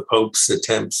with the Pope's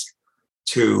attempts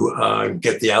to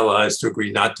get the Allies to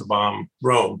agree not to bomb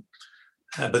Rome.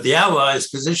 But the Allies'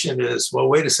 position is, well,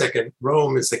 wait a second,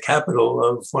 Rome is the capital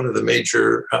of one of the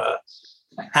major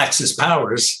Axis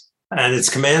powers and its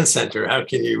command center. How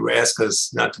can you ask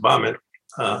us not to bomb it?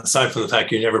 Aside from the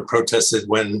fact you never protested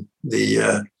when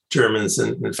the Germans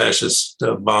and fascists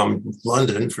bombed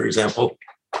London, for example.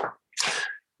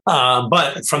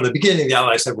 But from the beginning, the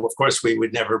Allies said, well, of course, we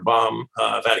would never bomb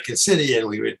Vatican City, and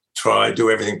we would try to do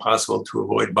everything possible to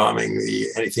avoid bombing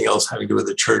anything else having to do with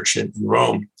the church in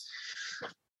Rome.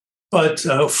 But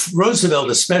Roosevelt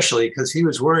especially, because he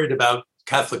was worried about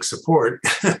Catholic support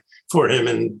for him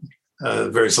in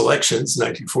various elections,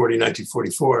 1940,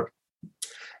 1944.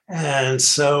 And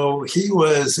so he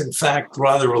was, in fact,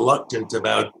 rather reluctant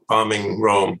about bombing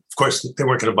Rome. Of course, they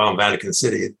weren't going to bomb Vatican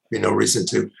City. There'd be no reason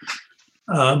to.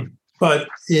 But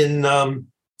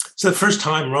so the first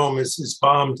time Rome is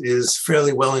bombed is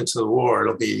fairly well into the war.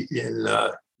 It'll be in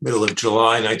middle of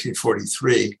July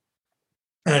 1943.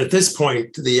 And at this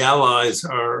point, the Allies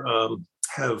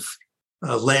have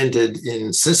landed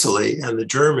in Sicily, and the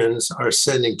Germans are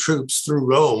sending troops through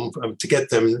Rome to get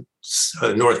them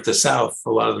north to south.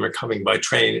 A lot of them are coming by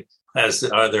train, as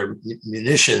are their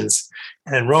munitions.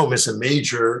 And Rome is a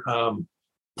major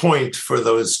point for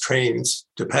those trains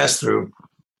to pass through.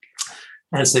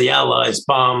 And so the Allies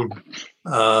bomb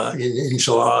in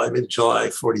July, mid-July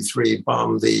 43,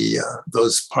 bomb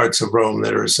those parts of Rome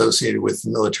that are associated with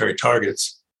military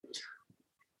targets.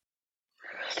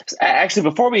 Actually,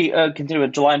 before we continue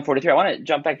with July and 43, I want to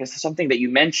jump back to something that you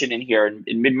mentioned in here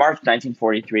in mid-March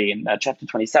 1943 in chapter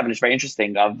 27. It's very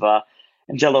interesting, of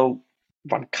Angelo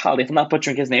Roncalli, if I'm not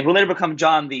butchering his name, who later become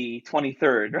John the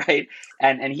 23rd, right?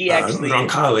 And he actually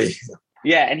Roncalli.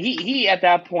 Yeah, and he at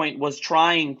that point was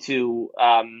trying to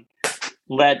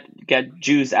get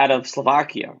Jews out of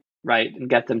Slovakia, right, and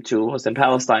get them to what's in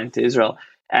Palestine, to Israel.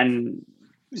 And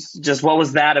just what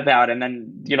was that about? And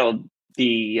then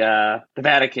the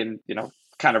Vatican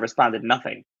kind of responded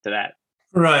nothing to that.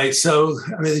 Right. So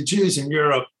I mean, the Jews in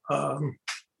Europe,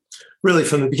 really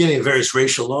from the beginning of various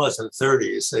racial laws in the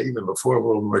 30s, even before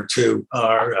World War II,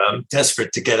 are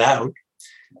desperate to get out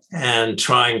and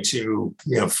trying to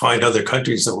find other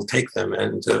countries that will take them.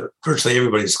 And virtually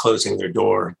everybody's closing their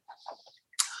door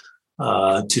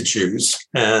to Jews.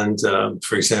 And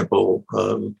for example,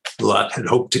 a lot had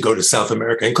hoped to go to South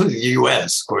America, including the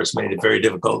U.S., of course, made it very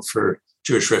difficult for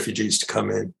Jewish refugees to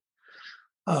come in.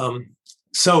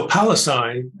 So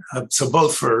Palestine, so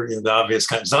both for the obvious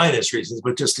kind of Zionist reasons,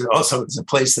 but just also as a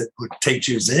place that would take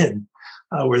Jews in,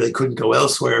 where they couldn't go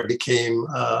elsewhere, became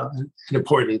an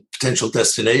important potential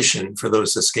destination for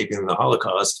those escaping the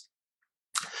Holocaust.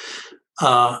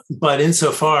 But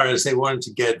insofar as they wanted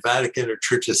to get Vatican or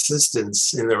church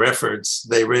assistance in their efforts,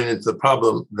 they ran into the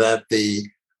problem that the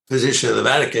position of the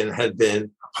Vatican had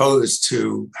been opposed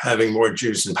to having more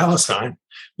Jews in Palestine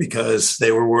because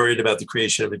they were worried about the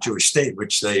creation of a Jewish state,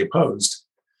 which they opposed,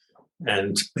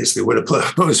 and basically would have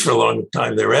opposed for a long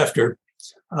time thereafter,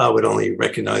 would only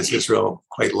recognize Israel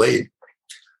quite late.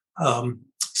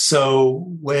 So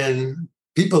when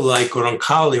people like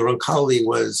Roncalli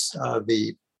was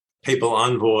the papal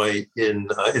envoy in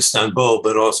Istanbul,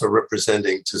 but also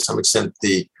representing to some extent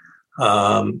the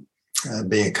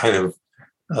being a kind of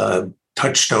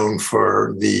touchstone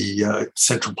for the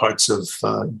central parts of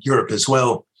Europe as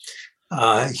well.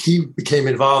 He became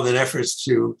involved in efforts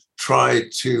to try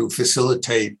to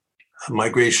facilitate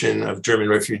migration of Jewish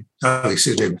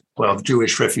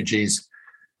refugees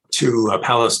to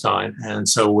Palestine, and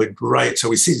so would write. So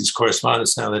we see this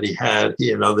correspondence now that he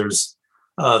and other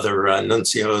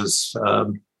nuncios,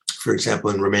 for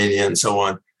example, in Romania and so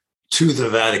on, to the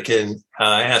Vatican,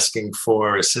 asking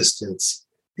for assistance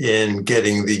in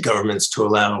getting the governments to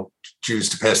allow Jews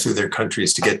to pass through their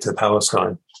countries to get to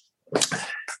Palestine.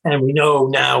 And we know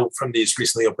now from these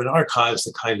recently opened archives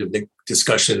the kind of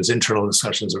internal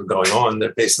discussions are going on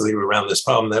that basically were around this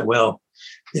problem that, we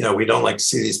don't like to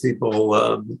see these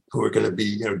people who are going to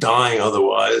be, dying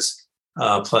otherwise.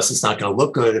 Plus, it's not going to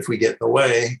look good if we get in the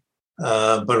way.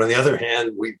 But on the other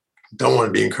hand, we don't want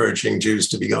to be encouraging Jews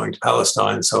to be going to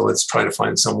Palestine. So let's try to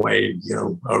find some way,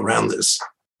 around this.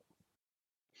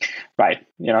 Right.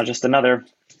 Just another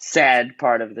sad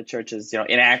part of the church's,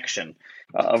 inaction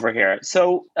over here.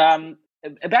 So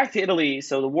back to Italy.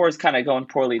 So the war is kind of going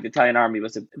poorly. The Italian army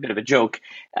was a bit of a joke.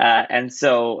 And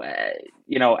so,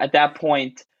 at that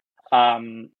point,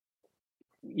 you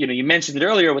mentioned it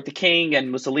earlier with the king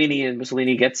and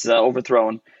Mussolini gets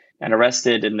overthrown and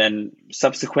arrested. And then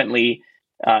subsequently,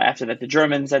 after that, the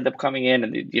Germans end up coming in,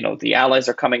 and the Allies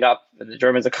are coming up, and the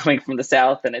Germans are coming from the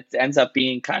south, and it ends up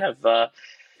being kind of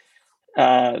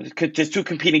just two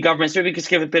competing governments. Maybe we could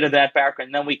give a bit of that background,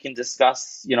 and then we can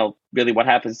discuss, really what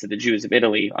happens to the Jews of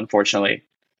Italy, unfortunately.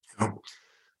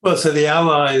 Well, so the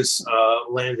Allies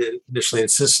landed initially in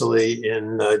Sicily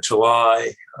in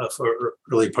July, for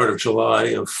early part of July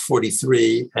of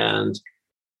 43, and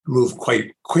moved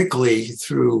quite quickly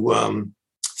through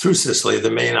Sicily.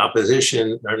 The main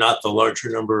opposition are not the larger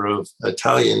number of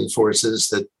Italian forces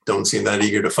that don't seem that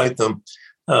eager to fight them,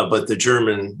 but the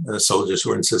German soldiers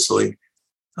who are in Sicily.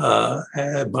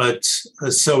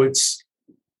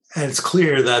 It's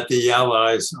clear that the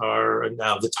Allies are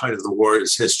now, the tide of the war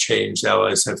has changed. The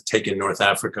Allies have taken North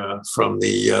Africa from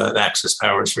the Axis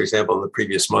powers, for example, in the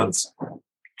previous months.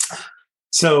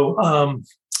 So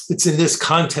it's in this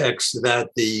context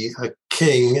that the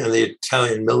king and the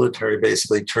Italian military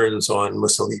basically turns on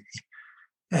Mussolini,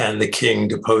 and the king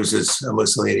deposes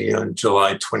Mussolini on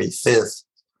July 25th.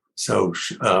 So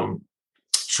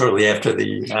shortly after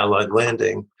the Allied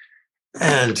landing.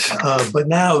 And but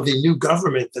now the new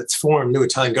government that's formed, new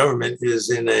Italian government, is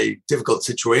in a difficult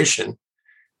situation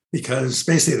because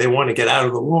basically they want to get out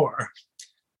of the war.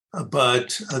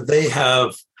 But they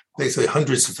have basically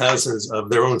hundreds of thousands of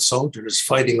their own soldiers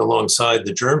fighting alongside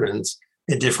the Germans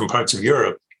in different parts of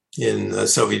Europe, in the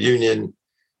Soviet Union,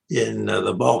 in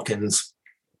the Balkans.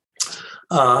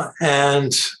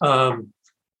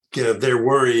 They're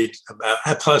worried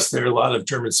about, plus there are a lot of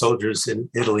German soldiers in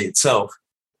Italy itself.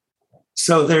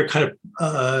 So they're kind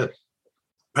of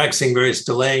practicing various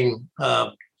delaying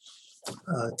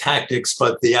tactics,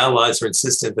 but the Allies are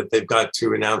insistent that they've got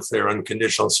to announce their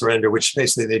unconditional surrender, which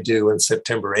basically they do on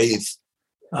September 8th.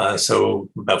 So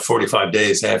about 45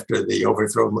 days after the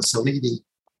overthrow of Mussolini.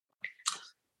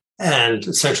 And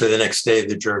essentially the next day,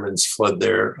 the Germans flood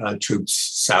their troops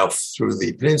south through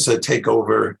the peninsula, take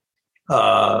over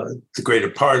the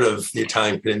greater part of the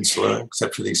Italian peninsula,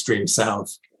 except for the extreme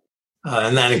south.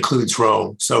 And that includes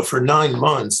Rome. So for 9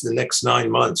 months, the next 9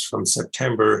 months from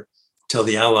September till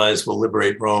the Allies will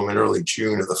liberate Rome in early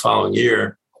June of the following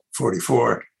year,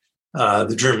 44,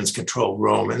 the Germans control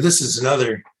Rome. And this is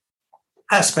another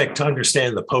aspect to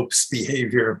understand the Pope's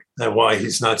behavior and why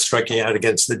he's not striking out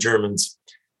against the Germans,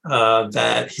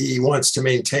 that he wants to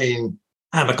maintain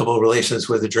amicable relations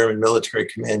with the German military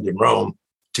command in Rome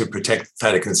to protect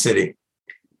Vatican City.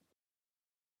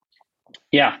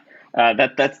 Yeah,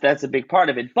 that's a big part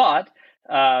of it. But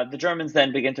the Germans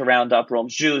then begin to round up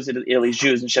Rome's Jews, Italy's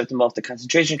Jews, and ship them off to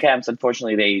concentration camps.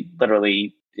 Unfortunately, they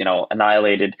literally,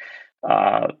 annihilated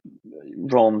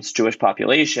Rome's Jewish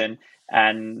population,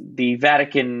 and the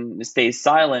Vatican stays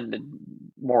silent,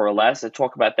 more or less, to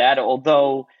talk about that.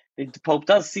 Although the Pope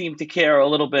does seem to care a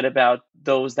little bit about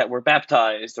those that were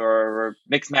baptized or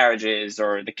mixed marriages,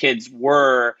 or the kids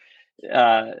were,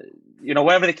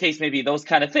 whatever the case may be, those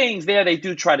kind of things. There, they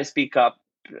do try to speak up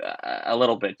a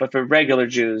little bit, but for regular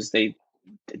Jews, they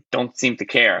don't seem to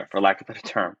care, for lack of a better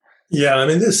term. Yeah, I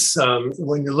mean, this,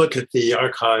 when you look at the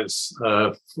archives,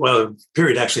 the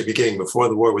period actually beginning before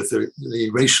the war with the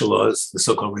racial laws, the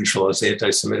so-called racial laws, the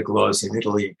anti-Semitic laws in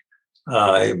Italy,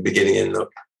 beginning in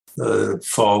the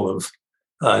fall of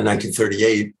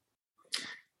 1938,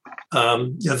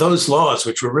 those laws,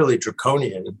 which were really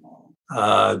draconian,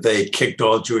 they kicked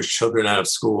all Jewish children out of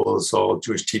schools, all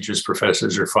Jewish teachers,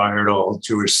 professors are fired, all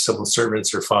Jewish civil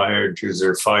servants are fired, Jews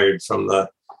are fired from the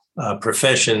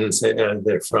professions,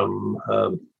 they're from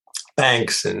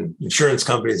banks and insurance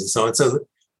companies and so on. So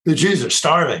the Jews are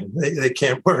starving, they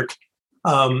can't work,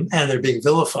 and they're being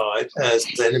vilified as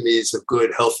enemies of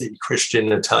good, healthy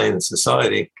Christian Italian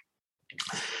society.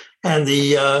 And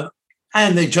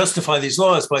they justify these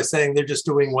laws by saying they're just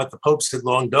doing what the popes had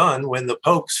long done when the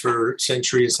popes for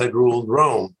centuries had ruled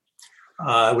Rome,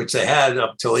 which they had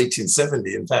up till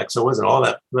 1870, in fact. So it wasn't all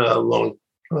that long,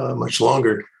 much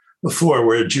longer before,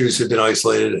 where Jews had been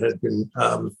isolated, had been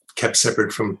kept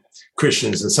separate from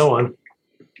Christians and so on.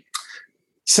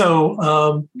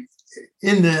 So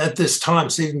at this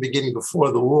time, so even beginning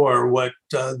before the war, what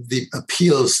the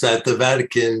appeals that the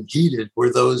Vatican heeded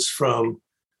were those from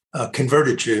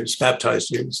converted Jews,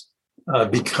 baptized Jews,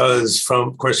 because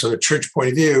of course, from a church point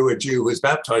of view, a Jew who is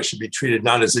baptized should be treated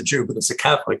not as a Jew, but as a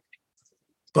Catholic.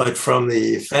 But from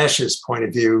the fascist point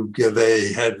of view,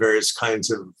 they had various kinds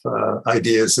of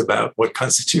ideas about what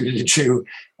constituted a Jew.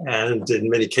 And in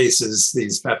many cases,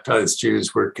 these baptized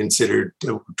Jews were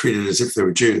treated as if they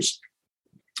were Jews.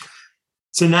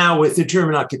 So now with the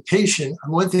German occupation,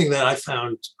 one thing that I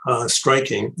found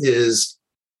striking is,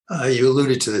 you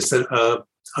alluded to this, that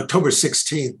October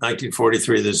 16th,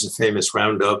 1943, there's a famous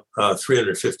roundup.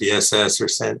 350 SS are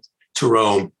sent to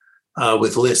Rome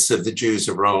with lists of the Jews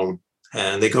of Rome.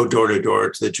 And they go door to door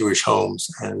to the Jewish homes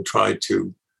and try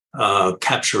to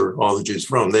capture all the Jews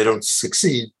of Rome. They don't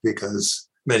succeed because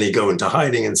many go into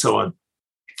hiding and so on.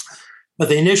 But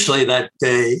they initially that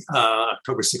day,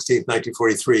 October 16th,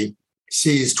 1943,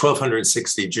 seize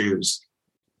 1,260 Jews.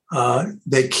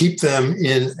 They keep them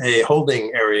in a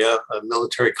holding area, a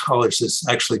military college that's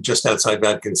actually just outside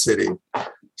Vatican City.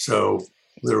 So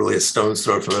literally a stone's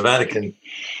throw from the Vatican.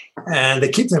 And they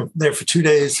keep them there for 2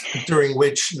 days, during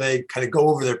which they kind of go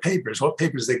over their papers. What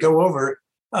papers they go over?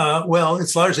 Well,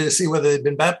 it's largely to see whether they've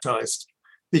been baptized.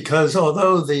 Because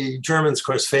although the Germans, of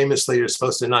course, famously are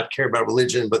supposed to not care about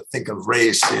religion, but think of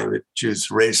race, the Jews'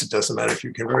 race, it doesn't matter if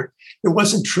you convert. It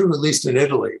wasn't true, at least in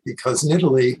Italy, because in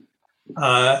Italy,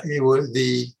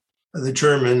 the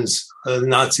Germans, the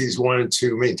Nazis wanted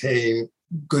to maintain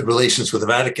good relations with the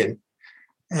Vatican.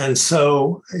 And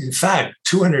so, in fact,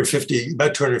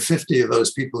 about 250 of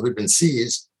those people who'd been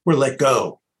seized were let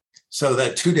go. So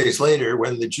that 2 days later,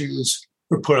 when the Jews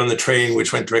were put on the train,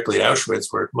 which went directly to Auschwitz,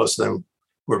 where most of them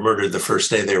were murdered the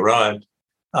first day they arrived,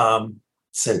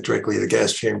 sent directly to the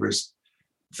gas chambers.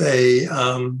 they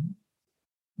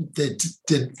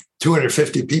did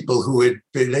 250 people who had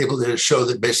been able to show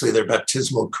that basically their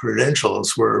baptismal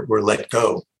credentials were let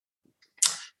go.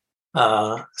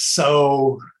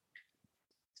 So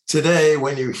today,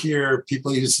 when you hear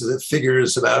people use the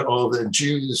figures about all the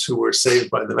Jews who were saved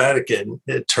by the Vatican,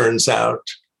 it turns out,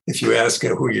 if you ask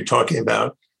who you're talking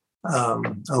about,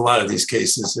 a lot of these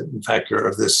cases, in fact, are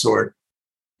of this sort.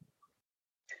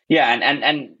 Yeah,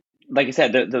 and like I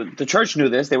said, the church knew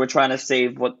this. They were trying to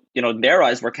save what, in their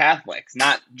eyes were Catholics,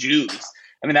 not Jews.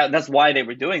 I mean, that's why they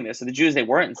were doing this. So the Jews they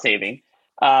weren't saving.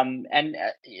 And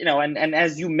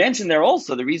as you mentioned there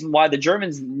also, the reason why the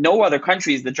Germans, no other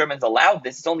countries, the Germans allowed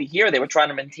this. It's only here they were trying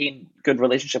to maintain good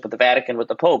relationship with the Vatican, with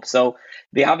the Pope. So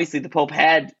the Pope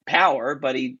had power,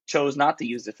 but he chose not to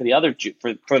use it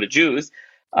for the Jews.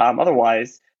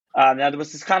 Otherwise. Now, there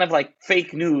was this kind of like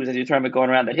fake news, as you term it, going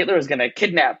around that Hitler was going to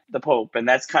kidnap the Pope, and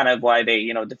that's kind of why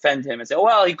they, defend him and say, "Oh,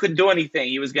 well, he couldn't do anything.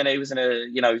 He was going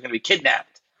to be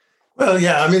kidnapped." Well,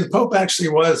 yeah, I mean, the Pope actually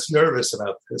was nervous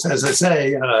about this. As I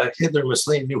say, Hitler and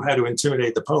Mussolini knew how to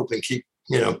intimidate the Pope and keep,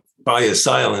 by his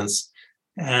silence.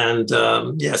 And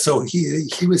so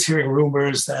he was hearing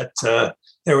rumors that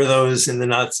there were those in the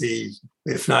Nazi,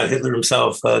 if not Hitler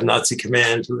himself, Nazi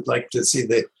command who would like to see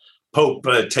the Pope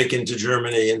taken to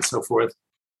Germany and so forth.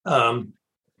 Of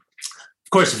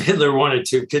course, if Hitler wanted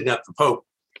to kidnap the Pope,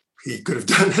 he could have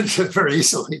done it very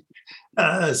easily.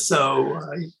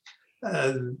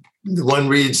 One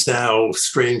reads now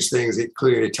strange things,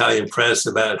 including the Italian press,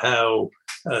 about how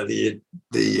the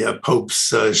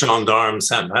Pope's gendarmes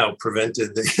somehow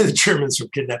prevented the Germans from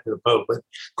kidnapping the Pope. But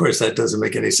of course, that doesn't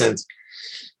make any sense.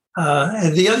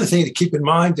 And the other thing to keep in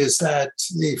mind is that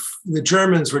the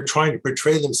Germans were trying to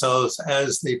portray themselves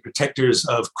as the protectors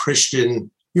of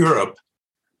Christian Europe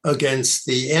against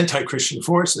the anti-Christian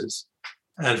forces.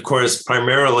 And of course,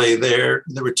 primarily there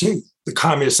were two, the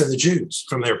communists and the Jews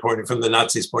from the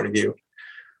Nazis' point of view.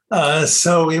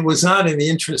 So it was not in the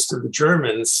interest of the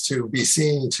Germans to be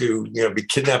seen to be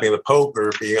kidnapping the Pope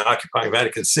or be occupying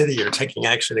Vatican City or taking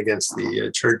action against the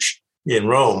church in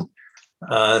Rome.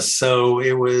 So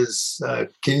it was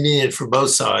convenient for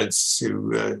both sides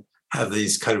to have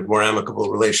these kind of more amicable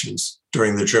relations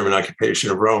during the German occupation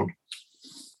of Rome.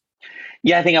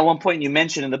 Yeah, I think at one point you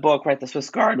mentioned in the book, right, the Swiss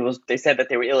Guard they said that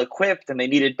they were ill-equipped and they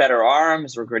needed better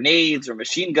arms or grenades or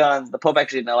machine guns. The Pope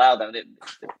actually didn't allow them.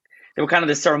 They were kind of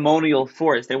the ceremonial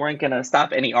force. They weren't going to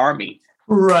stop any army.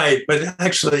 Right, but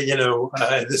actually,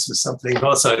 this was something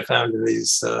also I found in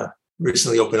these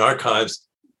recently open archives.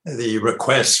 The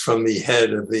request from the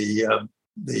head of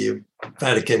the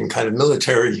Vatican kind of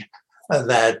military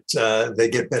that they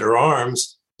get better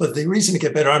arms. But the reason to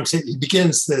get better arms, he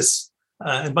begins this,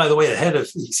 and by the way,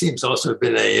 he seems also to have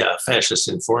been a fascist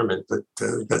informant, but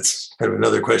that's kind of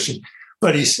another question.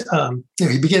 But he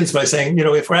begins by saying,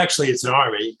 if it's an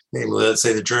army, namely, let's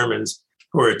say the Germans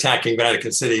who are attacking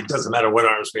Vatican City, it doesn't matter what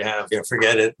arms we have,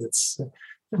 forget it.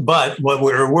 But what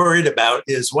we're worried about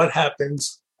is what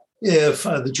happens if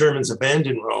the Germans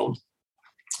abandon Rome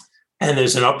and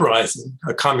there's an uprising,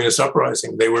 a communist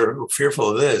uprising. They were fearful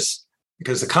of this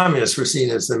because the communists were seen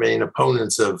as the main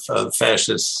opponents of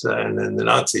fascists and then the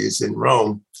Nazis in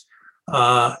Rome.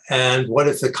 And what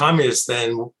if the communists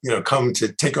then, come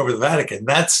to take over the Vatican?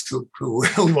 That's who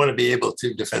we want to be able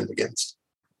to defend against.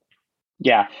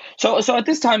 Yeah. So at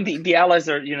this time, the Allies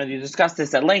are, you discuss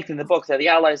this at length in the book, that the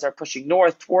Allies are pushing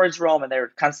north towards Rome and they're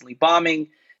constantly bombing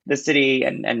the city,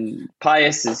 and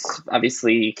Pius is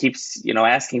obviously keeps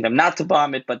asking them not to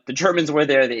bomb it, but the Germans were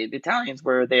there, the Italians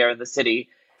were there in the city.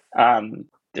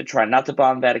 They're trying not to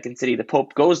bomb Vatican City. The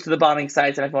Pope goes to the bombing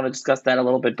sites, and I want to discuss that a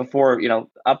little bit before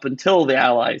up until the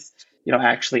Allies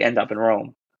actually end up in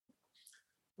Rome.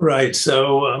 Right.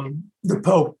 So the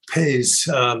Pope pays.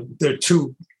 There are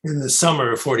two in the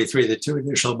summer of '43, the two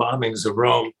initial bombings of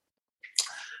Rome,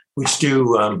 which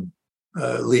do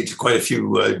lead to quite a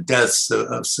few deaths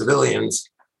of civilians.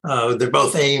 They're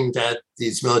both aimed at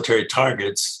these military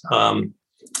targets,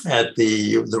 at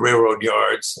the railroad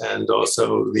yards and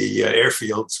also the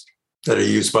airfields that are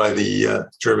used by the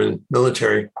German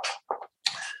military.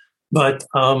 But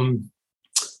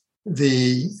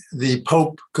the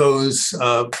Pope goes,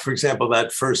 for example,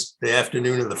 the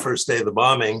afternoon of the first day of the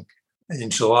bombing in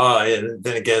July, and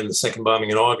then again the second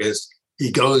bombing in August,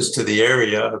 he goes to the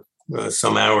area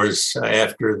some hours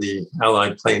after the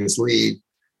Allied planes leave,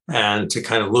 and to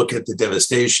kind of look at the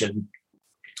devastation.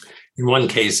 In one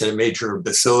case, a major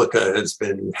basilica has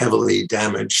been heavily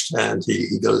damaged, and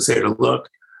he goes there to look.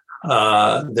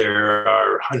 There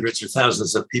are hundreds or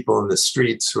thousands of people in the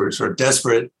streets who are sort of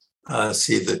desperate,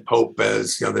 see the Pope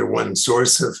as their one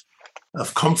source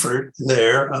of comfort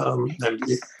there.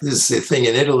 This is the thing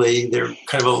in Italy. They're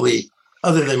kind of only,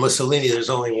 other than Mussolini, there's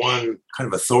only one kind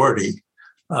of authority,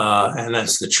 and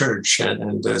that's the church,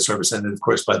 and it's represented, of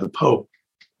course, by the Pope.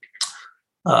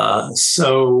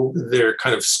 So they're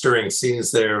kind of stirring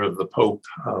scenes there of the Pope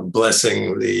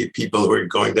blessing the people who are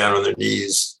going down on their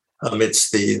knees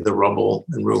amidst the rubble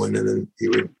and ruin, and then he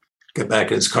would get back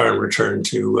in his car and return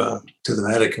to the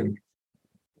Vatican.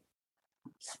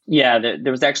 Yeah,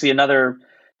 there was actually another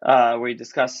where he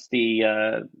discussed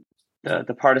the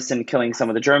partisan killing some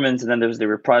of the Germans, and then there was the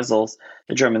reprisals.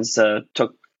 The Germans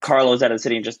took Carlos out of the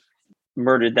city and just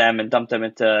murdered them and dumped them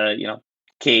into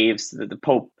caves. The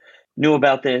Pope knew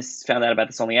about this, found out about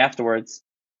this only afterwards.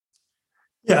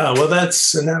 Yeah, well,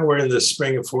 now we're in the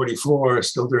spring of 44,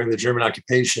 still during the German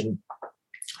occupation.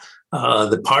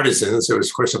 The partisans, there was,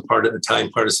 of course, a part of the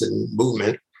Italian partisan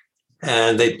movement,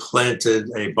 and they planted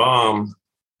a bomb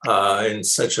in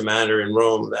such a manner in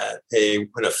Rome that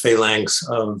when a phalanx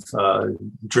of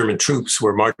German troops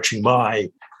were marching by,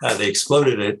 they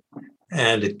exploded it,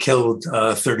 and it killed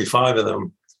 35 of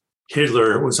them.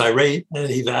 Hitler was irate, and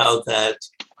he vowed that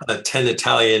 10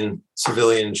 Italian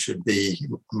civilians should be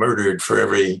murdered for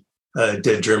every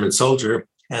dead German soldier,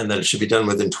 and that it should be done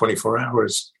within 24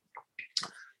 hours.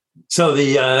 So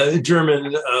the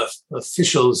German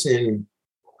officials in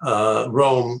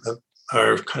Rome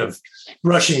are kind of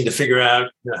rushing to figure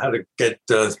out how to get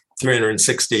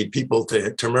 360 people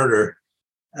to murder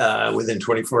within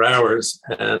 24 hours.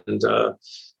 And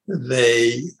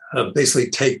they basically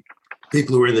take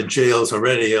people who are in the jails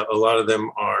already. A lot of them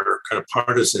are kind of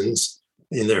partisans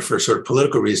in there for sort of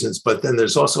political reasons, but then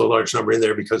there's also a large number in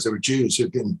there because they were Jews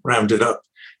who've been rounded up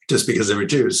just because they were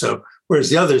Jews. So whereas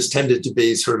the others tended to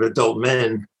be sort of adult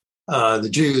men, the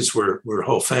Jews were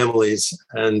whole families.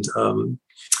 And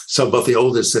so both the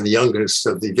oldest and the youngest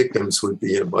of the victims would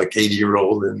be like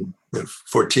 80-year-old and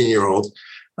 14-year-old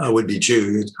would be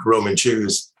Jews, Roman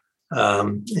Jews.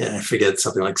 I forget,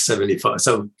 something like 75.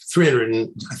 So 300,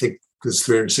 I think it was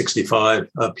 365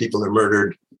 people are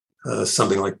murdered.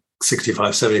 Something like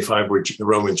 65, 75 were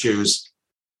Roman Jews.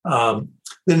 The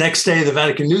next day, the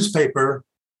Vatican newspaper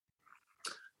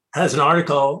has an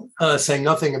article saying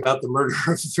nothing about the murder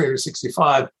of the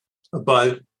 365,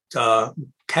 but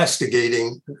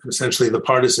castigating essentially the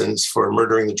partisans for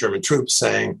murdering the German troops,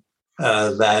 saying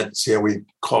that we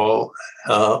call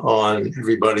on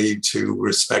everybody to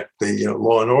respect the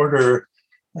law and order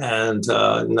and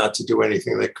not to do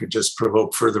anything that could just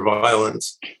provoke further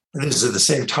violence. And this is at the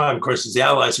same time, of course, as the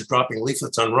Allies are dropping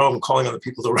leaflets on Rome, calling on the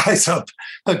people to rise up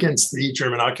against the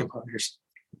German occupiers.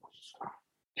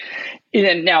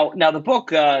 And now the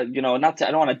book, I don't want to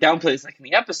downplay this like in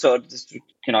the episode. Just,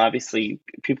 obviously,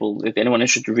 people, if anyone is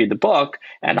interested to read the book,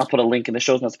 and I'll put a link in the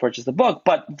show notes to purchase the book.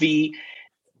 But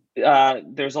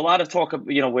there's a lot of talk of,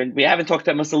 when we haven't talked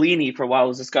about Mussolini for a while. It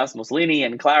was discussed Mussolini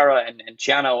and Clara and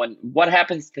Ciano and what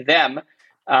happens to them.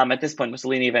 At this point,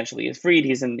 Mussolini eventually is freed.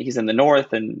 He's in the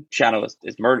north, and Ciano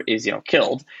is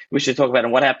killed. We should talk about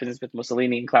what happens with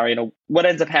Mussolini and Clara. What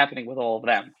ends up happening with all of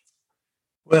them.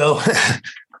 Well,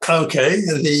 okay,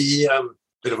 the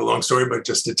bit of a long story, but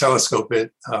just to telescope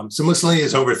it. So Mussolini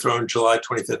is overthrown July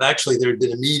 25th. Actually, there had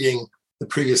been a meeting the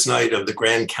previous night of the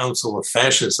Grand Council of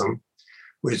Fascism,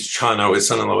 which Ciano, his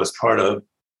son-in-law, was part of,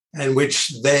 and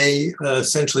which they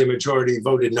essentially majority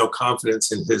voted no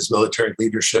confidence in his military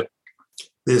leadership.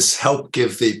 This helped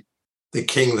give the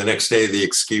king the next day the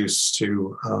excuse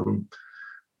to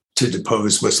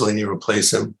depose Mussolini and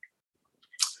replace him.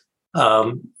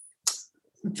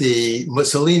 The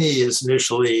Mussolini is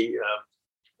initially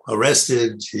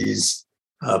arrested. He's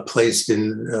placed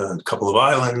in a couple of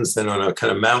islands, then on a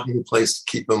kind of mountain place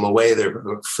to keep him away. They're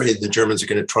afraid the Germans are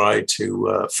going to try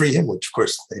to free him, which of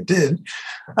course they did.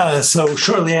 So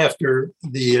shortly after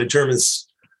the Germans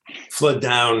fled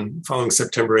down, following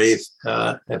September 8th,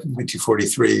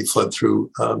 1943, fled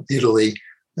through Italy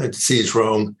to seize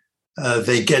Rome.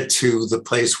 They get to the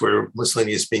place where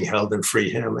Mussolini is being held and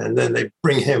free him, and then they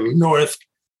bring him north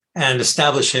and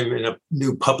establish him in a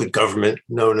new puppet government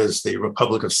known as the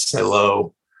Republic of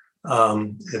Salo.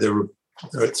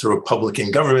 It's a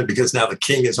Republican government because now the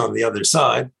king is on the other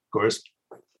side, of course.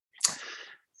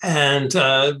 And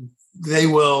they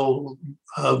will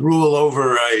rule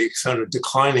over a sort of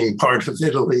declining part of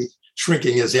Italy,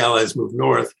 shrinking as the Allies move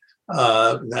north.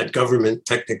 That government,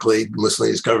 technically,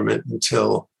 Mussolini's government,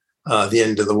 until the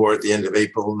end of the war at the end of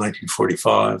April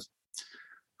 1945.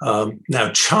 Now,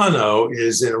 Ciano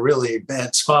is in a really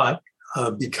bad spot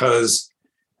because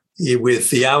with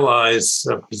the Allies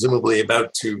presumably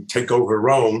about to take over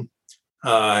Rome,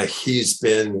 he's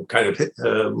been kind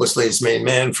of Mussolini's main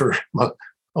man for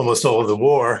almost all of the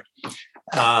war,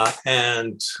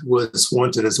 and was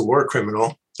wanted as a war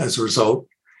criminal as a result.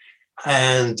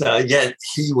 And yet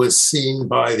he was seen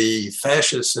by the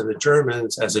fascists and the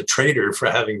Germans as a traitor for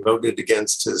having voted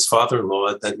against his father-in-law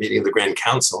at that meeting of the Grand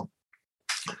Council.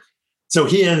 So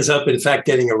he ends up, in fact,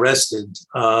 getting arrested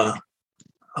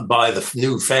by the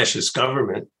new fascist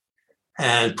government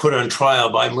and put on trial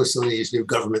by Mussolini's new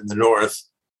government in the north,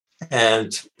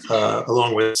 and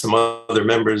along with some other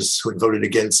members who had voted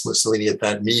against Mussolini at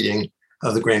that meeting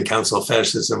of the Grand Council of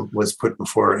Fascism, was put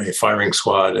before a firing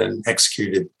squad and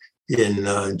executed in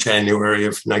January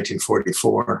of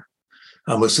 1944.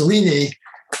 Mussolini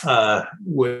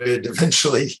would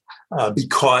eventually be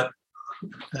caught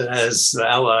as the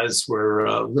Allies were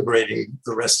liberating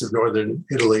the rest of northern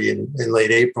Italy in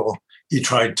late April. He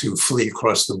tried to flee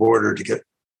across the border to get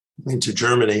into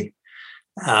Germany,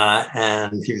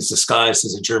 and he was disguised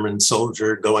as a German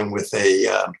soldier going with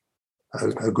a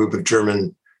group of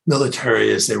German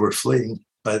military as they were fleeing,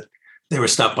 but they were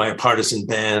stopped by a partisan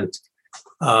band.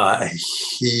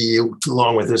 He,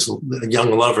 along with his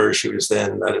young lover, she was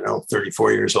then,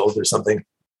 34 years old or something,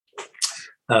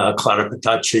 Clara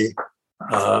Petacci,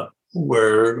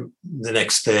 were the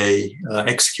next day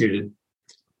executed.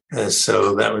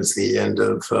 So that was the end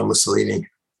of Mussolini.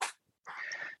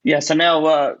 Yeah, so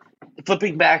now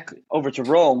flipping back over to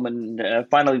Rome, and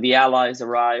finally the Allies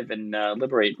arrive and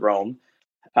liberate Rome,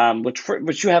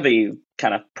 which you have a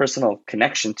kind of personal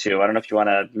connection to. I don't know if you want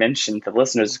to mention to the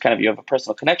listeners, kind of you have a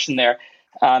personal connection there.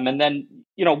 And then,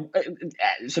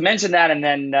 so mention that, and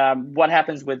then what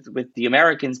happens with the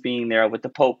Americans being there, with the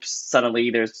Pope?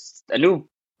 Suddenly there's a new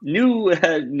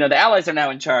the Allies are now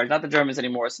in charge, not the Germans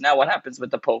anymore. So now what happens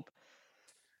with the Pope?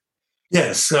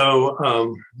 Yes, so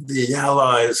the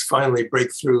Allies finally break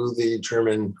through the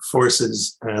German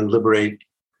forces and liberate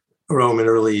Rome in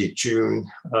early June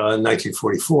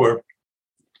 1944.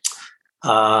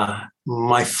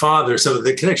 My father, so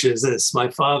the connection is this: my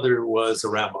father was a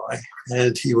rabbi,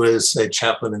 and he was a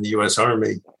chaplain in the U.S.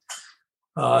 Army.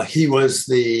 He was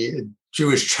the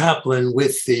Jewish chaplain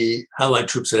with the Allied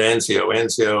troops at Anzio.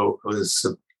 Anzio was,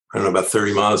 about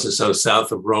 30 miles or so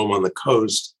south of Rome on the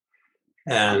coast.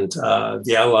 And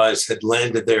the Allies had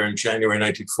landed there in January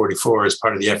 1944 as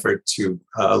part of the effort to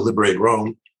liberate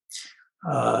Rome.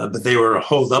 But they were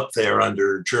holed up there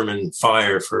under German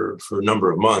fire for a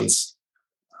number of months.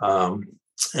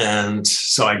 And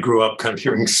so I grew up kind of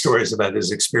hearing stories about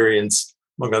his experience,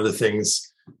 among other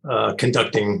things,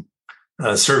 conducting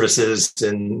services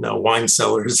in wine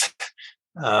cellars,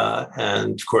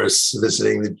 and of course,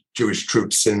 visiting the Jewish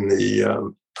troops in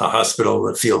the hospital,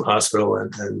 the field hospital,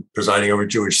 and presiding over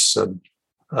Jewish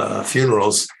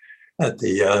funerals at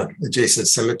the adjacent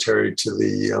cemetery to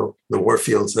the war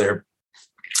fields there.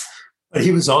 But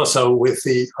he was also with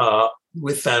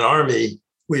that army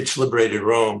which liberated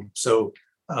Rome. So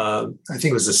I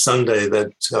think it was a Sunday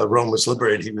that Rome was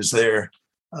liberated. He was there,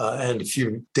 and a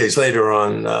few days later,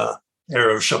 on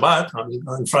Erev Shabbat,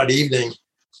 on Friday evening,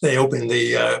 they opened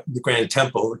the Grand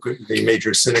Temple, the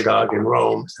major synagogue in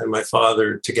Rome, and my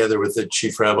father, together with the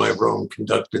chief rabbi of Rome,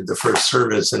 conducted the first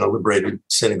service in a liberated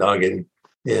synagogue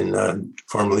in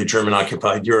formerly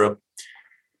German-occupied Europe.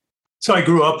 So I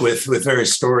grew up with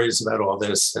various stories about all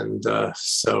this, and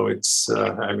so it's.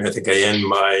 I think I end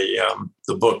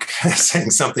the book saying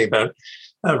something about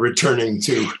returning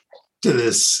to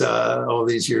this all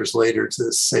these years later to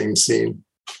this same scene.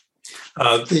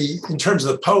 In terms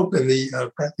of the Pope and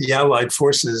the Allied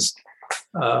forces,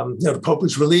 the Pope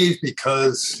was relieved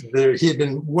because he had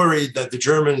been worried that the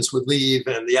Germans would leave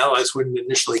and the Allies wouldn't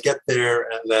initially get there,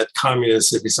 and that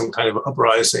communists would be some kind of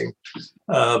uprising.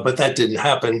 But that didn't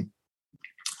happen.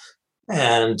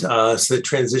 And so the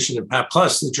transition,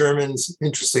 plus the Germans,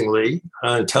 interestingly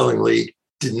and tellingly,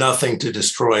 did nothing to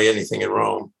destroy anything in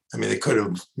Rome. I mean, they could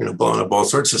have, blown up all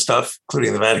sorts of stuff,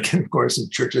 including the Vatican, of course,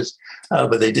 and churches,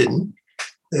 but they didn't.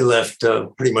 They left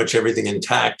pretty much everything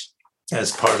intact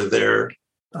as part of their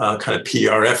kind of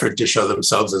PR effort to show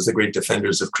themselves as the great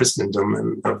defenders of Christendom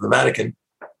and of the Vatican.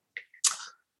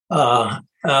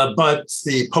 But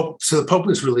the Pope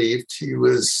was relieved. He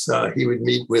would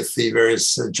meet with the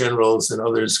various generals and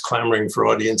others clamoring for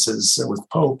audiences with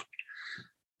Pope.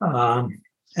 But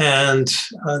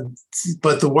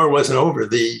the war wasn't over.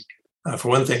 For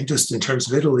one thing, just in terms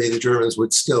of Italy, the Germans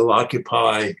would still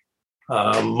occupy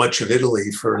much of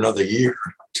Italy for another year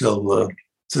till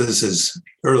so this is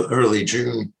early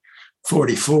June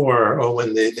 1944,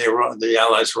 when the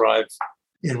Allies arrived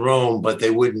in Rome, but they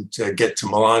wouldn't get to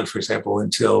Milan, for example,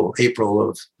 until April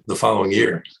of the following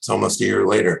year. It's almost a year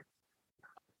later.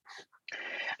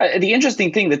 The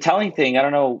interesting thing, the telling thing, I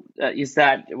don't know, is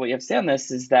that what you have to say on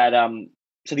this is that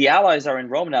so the Allies are in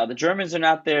Rome now. The Germans are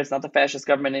not there. It's not the fascist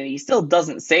government, and he still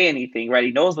doesn't say anything, right?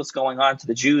 He knows what's going on to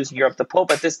the Jews in Europe. The Pope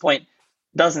at this point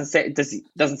doesn't say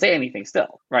anything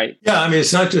still, right? Yeah, I mean,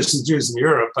 it's not just the Jews in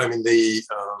Europe. I mean,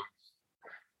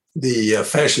 the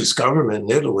fascist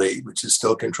government in Italy, which is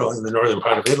still controlling the northern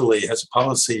part of Italy, has a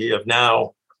policy of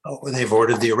now they've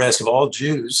ordered the arrest of all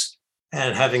Jews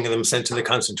and having them sent to the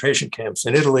concentration camps.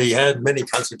 And Italy had many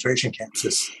concentration camps,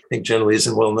 this I think generally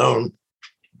isn't well known.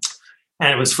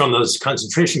 And it was from those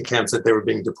concentration camps that they were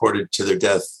being deported to their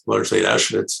death, largely at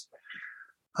Auschwitz.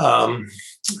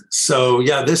 So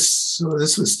yeah, this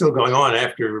was still going on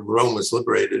after Rome was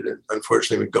liberated, and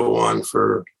unfortunately would go on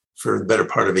for the better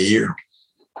part of a year.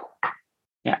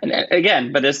 Yeah, and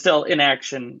again, but there's still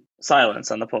inaction, silence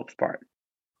on the Pope's part.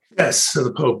 Yes, so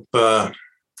the Pope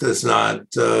does not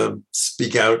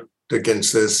speak out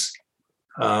against this,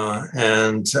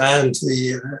 and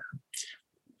the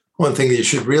one thing that you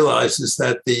should realize is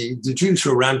that the Jews who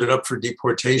were rounded up for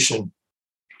deportation,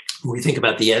 we think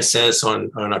about the SS on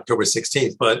October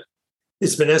 16th, but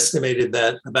it's been estimated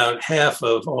that about half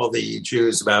of all the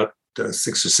Jews, about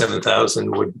 6,000 or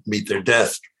 7,000, would meet their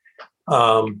death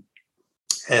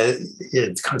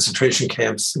in concentration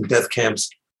camps and death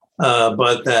camps,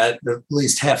 but that at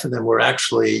least half of them were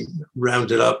actually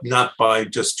rounded up not by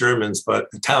just Germans, but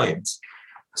Italians.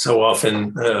 So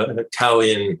often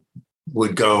Italian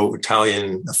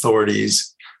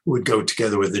authorities would go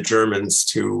together with the Germans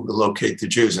to locate the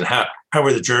Jews. And how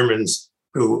were the Germans,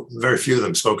 who very few of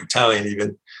them spoke Italian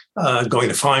even, going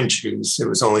to find Jews? It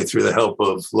was only through the help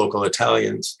of local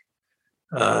Italians.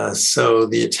 So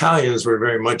the Italians were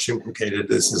very much implicated.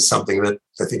 This is something that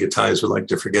I think Italians would like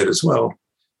to forget as well,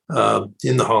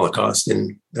 in the Holocaust,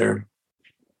 in there.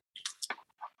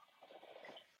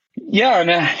 Yeah, and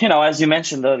as you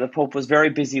mentioned, the Pope was very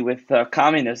busy with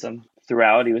communism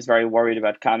throughout. He was very worried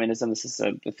about communism. This is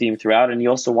a theme throughout, and he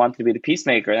also wanted to be the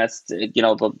peacemaker. That's the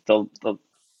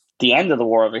end of the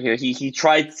war over here. He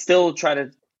tried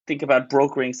to think about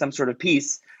brokering some sort of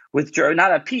peace with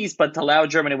not a peace, but to allow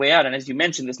Germany way out. And as you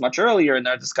mentioned this much earlier in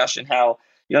our discussion, how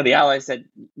the Allies said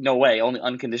no way, only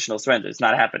unconditional surrender. It's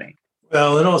not happening.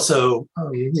 Well, and also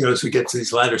as we get to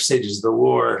these latter stages of the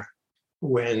war,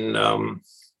 when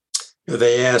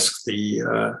they asked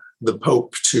the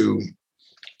Pope to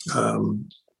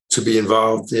be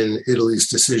involved in Italy's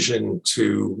decision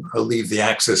to leave the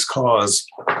Axis cause.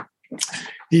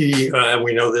 We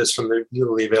know this from the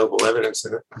newly available evidence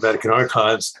in the Vatican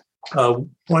archives.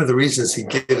 One of the reasons he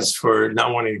gives for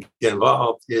not wanting to get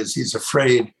involved is he's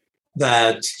afraid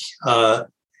that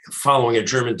following a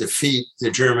German defeat, the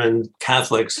German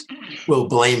Catholics will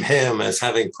blame him as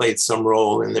having played some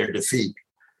role in their defeat.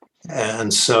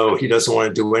 And so he doesn't want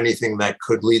to do anything that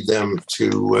could lead them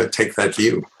to take that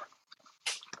view.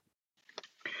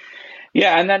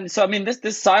 Yeah, and then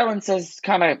this silence has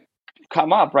kind of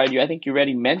come up, right? I think you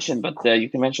already mentioned, but you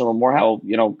can mention a little more how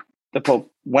the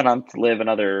Pope went on to live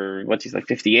another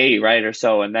 58, right, or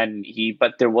so, and then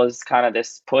but there was kind of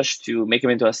this push to make him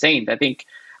into a saint. I think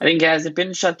has it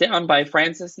been shut down by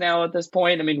Francis now at this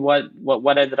point? I mean, what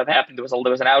ended up happening? There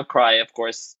was an outcry, of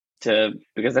course,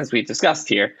 because as we discussed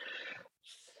here.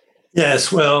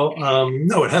 Yes, well,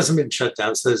 no, it hasn't been shut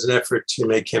down. So there's an effort to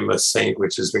make him a saint,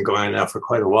 which has been going on now for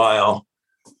quite a while.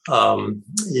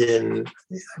 Pius,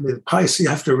 you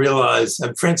have to realize,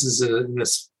 and Francis is in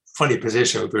this funny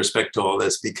position with respect to all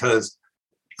this, because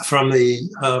from the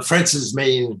Francis'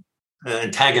 main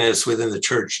antagonist within the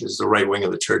church is the right wing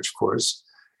of the church, of course.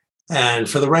 And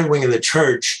for the right wing of the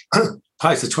church,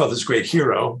 Pius XII is a great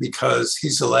hero because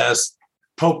he's the last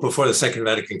Pope before the Second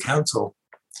Vatican Council,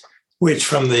 which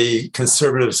from the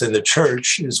conservatives in the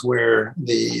church is where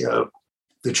the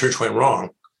church went wrong.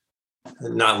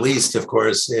 Not least, of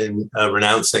course, in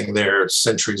renouncing their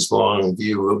centuries-long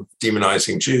view of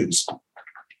demonizing Jews.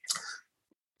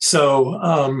 So,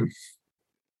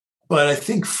 but I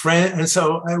think and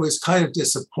so I was kind of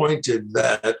disappointed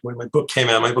that when my book came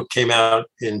out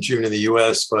in June in the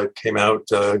US, but came out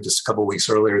just a couple of weeks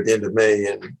earlier at the end of May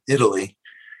in Italy.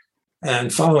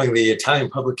 And following the Italian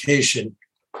publication,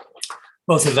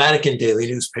 both the Vatican daily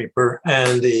newspaper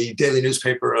and the daily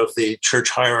newspaper of the church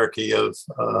hierarchy of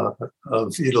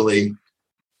Italy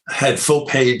had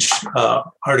full-page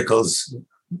articles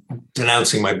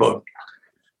denouncing my book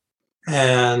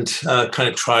and kind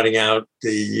of trotting out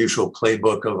the usual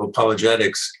playbook of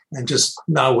apologetics and just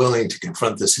not willing to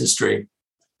confront this history.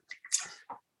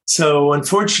 So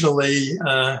unfortunately,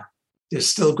 there's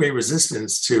still great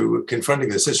resistance to confronting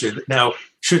this history. Now,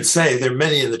 should say there are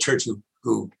many in the church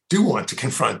who do want to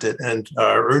confront it and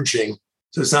are urging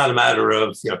So it's not a matter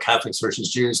of Catholics versus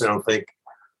Jews, I don't think.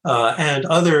 And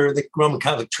the Roman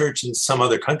Catholic Church in some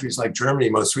other countries, like Germany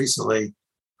most recently,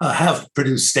 have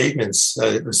produced statements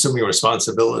assuming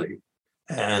responsibility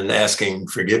and asking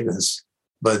forgiveness.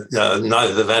 But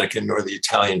neither the Vatican nor the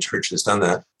Italian Church has done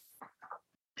that.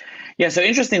 Yeah, so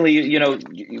interestingly,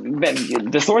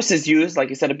 the sources used, like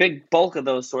you said, a big bulk of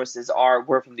those sources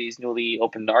were from these newly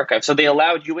opened archives. So they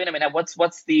allowed you in. I mean,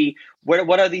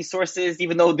 what are these sources?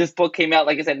 Even though this book came out,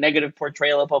 like I said, negative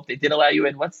portrayal of Pope, they did allow you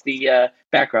in. What's the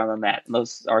background on that in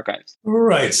those archives?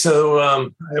 Right. So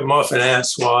I'm often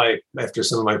asked why, after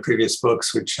some of my previous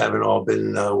books, which haven't all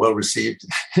been well received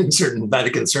in certain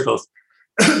Vatican circles,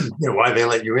 why they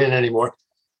let you in anymore.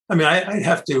 I mean, I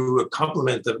have to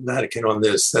compliment the Vatican on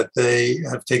this, that they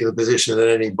have taken the position that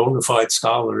any bona fide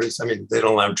scholars, I mean, they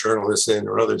don't allow journalists in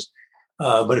or others,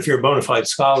 but if you're a bona fide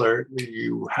scholar,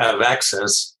 you have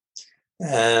access.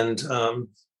 And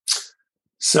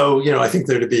so, I think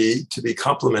they're to be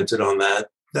complimented on that.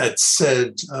 That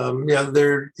said,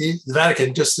 the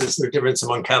Vatican, just as there are differences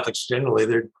among Catholics generally,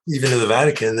 even in the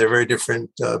Vatican, they're very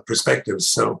different perspectives.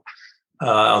 So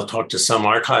I'll talk to some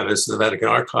archivists of the Vatican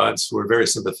archives who are very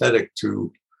sympathetic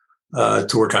to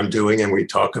work I'm doing, and we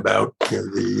talk about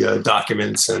the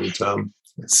documents and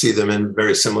see them in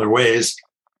very similar ways.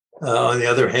 On the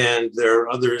other hand, there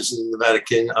are others in the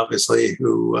Vatican, obviously,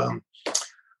 who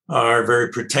are very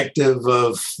protective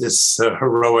of this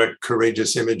heroic,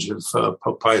 courageous image of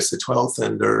Pope Pius XII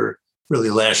and are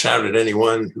really lash out at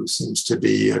anyone who seems to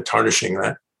be tarnishing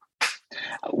that.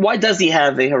 Why does he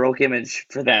have a heroic image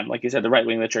for them? Like you said, the right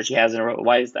wing of the church, he has a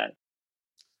why is that?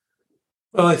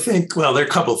 Well, I think, there are a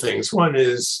couple of things. One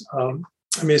is,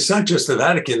 it's not just the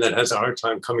Vatican that has a hard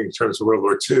time coming to terms with World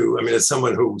War II. I mean, as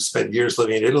someone who spent years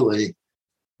living in Italy,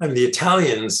 the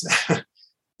Italians,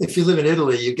 if you live in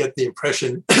Italy, you get the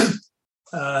impression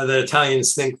that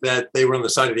Italians think that they were on the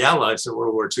side of the Allies in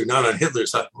World War II, not on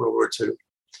Hitler's side in World War II.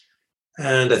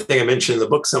 And I think I mentioned in the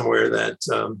book somewhere that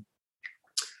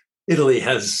Italy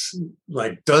has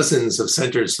like dozens of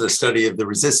centers for the study of the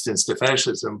resistance to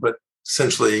fascism, but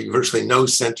essentially virtually no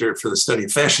center for the study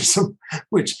of fascism,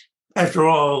 which, after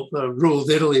all, ruled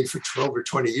Italy for over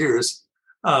 20 years.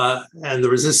 And the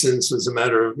resistance was a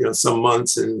matter of some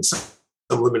months in some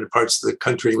limited parts of the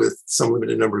country with some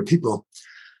limited number of people.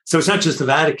 So it's not just the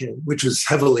Vatican, which was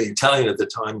heavily Italian at the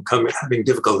time, having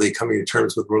difficulty coming to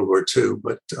terms with World War II,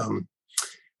 but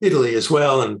Italy as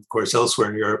well, and of course elsewhere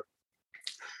in Europe.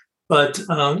 But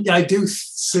I do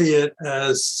see it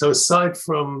as, so aside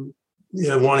from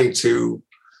wanting to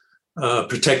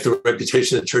protect the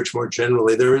reputation of the church more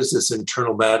generally, there is this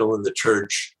internal battle in the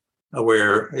church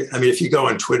where, if you go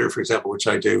on Twitter, for example, which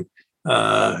I do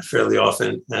fairly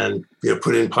often, and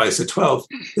put in Pius XII,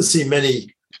 you'll see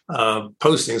many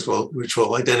postings which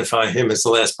will identify him as the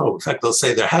last pope. In fact, they'll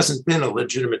say there hasn't been a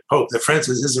legitimate pope, that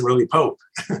Francis isn't really pope.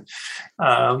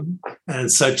 And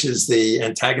such is the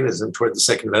antagonism toward the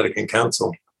Second Vatican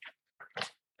Council.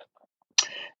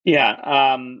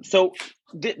 Yeah. So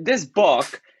this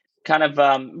book kind of,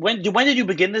 when did you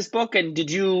begin this book? And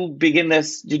did you begin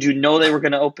this, did you know they were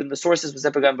going to open the sources? Was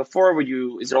that begun before?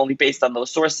 Is it only based on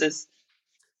those sources?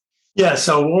 Yeah,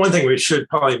 so one thing we should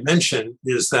probably mention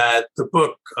is that the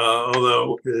book,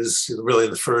 although is really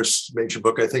the first major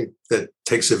book, I think, that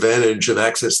takes advantage of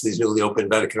access to these newly opened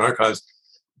Vatican archives,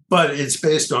 but it's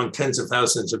based on tens of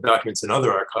thousands of documents in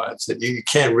other archives. That you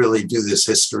can't really do this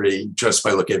history just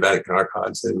by looking at Vatican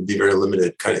archives. It would be very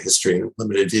limited kind of history and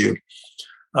limited view.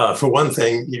 For one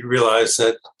thing, you realize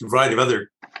that a variety of other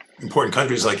important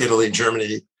countries like Italy,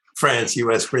 Germany, France,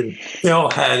 US, Britain, they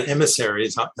all had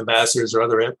emissaries, ambassadors, or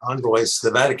other envoys to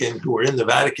the Vatican who were in the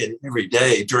Vatican every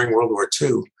day during World War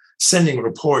II, sending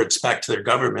reports back to their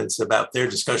governments about their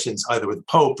discussions either with the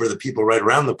Pope or the people right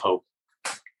around the Pope.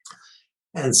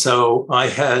 And so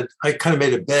I kind of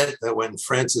made a bet that when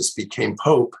Francis became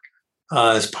Pope,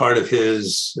 as part of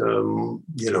his,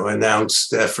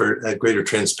 announced effort at greater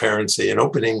transparency and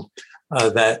opening,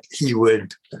 that he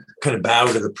would kind of bow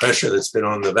to the pressure that's been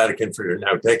on the Vatican for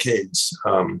now decades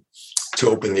to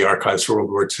open the archives for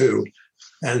World War II.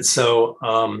 And so,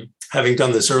 having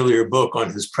done this earlier book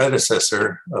on his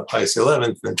predecessor, Pius XI,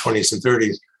 in the 20s and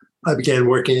 30s, I began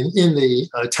working in the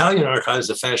Italian archives,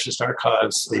 the fascist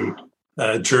archives, the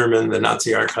German, the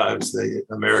Nazi archives, the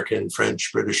American,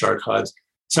 French, British archives.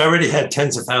 So I already had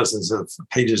tens of thousands of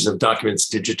pages of documents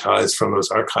digitized from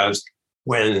those archives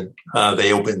when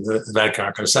they opened the Vatican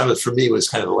archives. That was, for me, was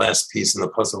kind of the last piece in the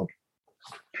puzzle.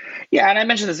 Yeah, and I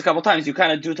mentioned this a couple of times. You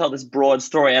kind of do tell this broad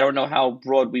story. I don't know how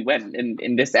broad we went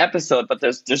in this episode, but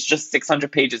there's just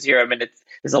 600 pages here.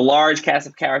 there's a large cast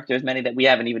of characters, many that we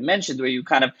haven't even mentioned, where you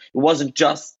kind of, it wasn't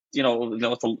just,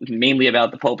 it's mainly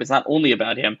about the Pope. It's not only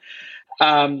about him.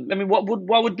 I mean, what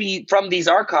would be from these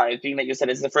archives, being that you said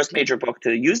it's the first major book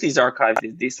to use these archives,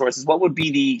 these sources, what would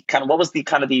be what was the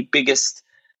kind of the biggest,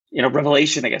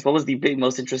 revelation, I guess? What was the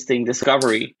most interesting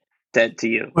discovery to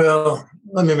you? Well,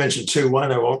 let me mention two.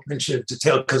 One, I won't mention in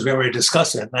detail because we already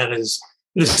discussed it. And that is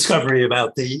the discovery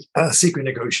about the secret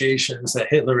negotiations that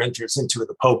Hitler enters into with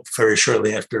the Pope very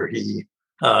shortly after he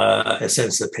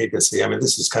ascends to papacy. I mean,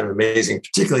 this is kind of amazing,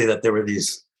 particularly that there were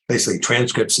these basically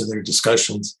transcripts of their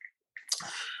discussions.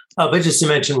 But just to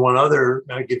mention one other,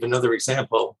 I'll give another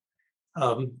example.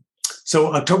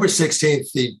 So October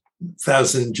 16th, the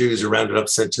 1,000 Jews are rounded up,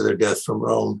 sent to their death from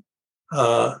Rome.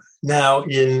 Now,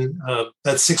 in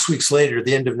about 6 weeks later,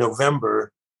 the end of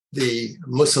November, the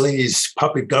Mussolini's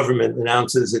puppet government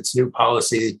announces its new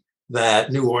policy,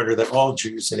 that new order that all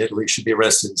Jews in Italy should be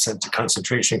arrested and sent to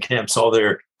concentration camps, all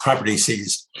their property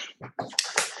seized.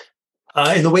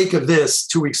 In the wake of this,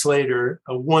 2 weeks later,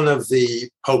 one of the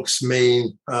Pope's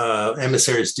main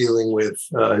emissaries dealing with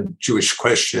Jewish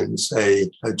questions, a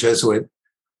Jesuit,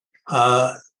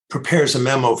 prepares a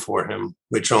memo for him,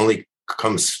 which only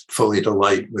comes fully to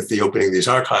light with the opening of these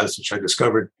archives, which I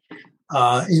discovered,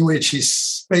 in which he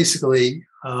basically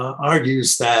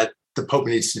argues that the Pope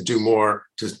needs to do more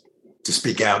to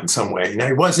speak out in some way. Now,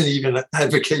 he wasn't even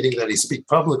advocating that he speak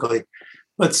publicly,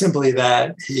 but simply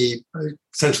that he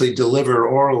essentially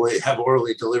have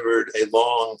orally delivered a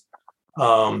long,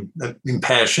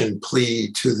 impassioned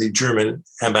plea to the German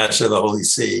ambassador of the Holy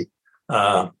See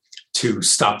to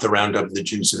stop the roundup of the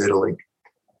Jews of Italy.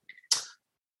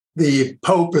 The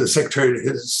Pope, or the Secretary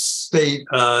of State,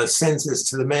 sends this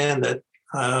to the man that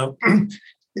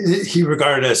he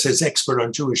regarded as his expert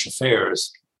on Jewish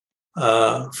affairs.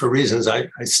 For reasons I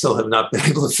still have not been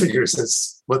able to figure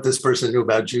since what this person knew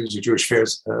about Jews or Jewish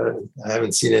affairs, I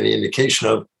haven't seen any indication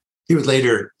of. He would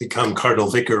later become Cardinal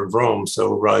Vicar of Rome,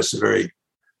 so rise to a very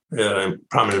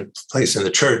prominent place in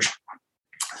the church.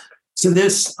 So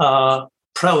this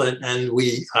prelate, and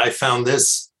I found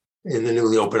this in the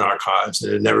newly opened archives,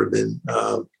 and it had never been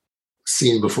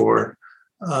seen before,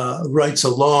 writes a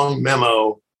long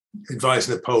memo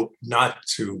advising the Pope not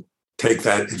to take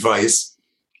that advice.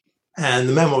 And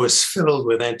the memo is filled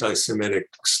with anti-Semitic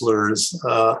slurs.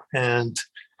 And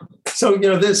so,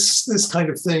 this kind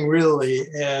of thing really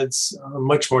adds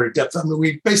much more to depth. I mean,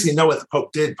 we basically know what the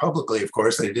Pope did publicly, of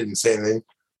course. They didn't say anything.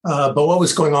 But what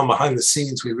was going on behind the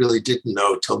scenes, we really didn't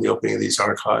know till the opening of these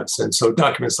archives. And so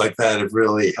documents like that have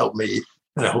really helped me,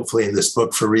 and hopefully in this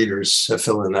book for readers,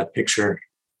 fill in that picture.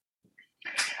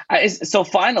 So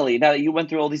finally, now that you went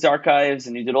through all these archives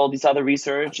and you did all this other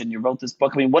research and you wrote this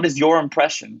book, I mean, what is your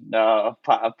impression of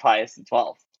Pius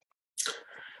XII?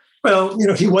 Well,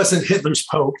 he wasn't Hitler's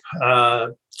Pope.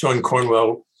 John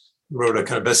Cornwell wrote a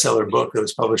kind of bestseller book that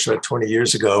was published about 20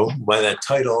 years ago by that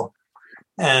title.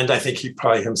 And I think he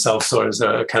probably himself saw it as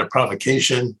a kind of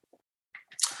provocation.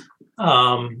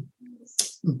 But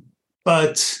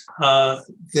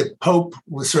the Pope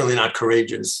was certainly not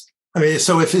courageous. I mean,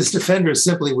 so if his defenders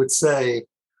simply would say,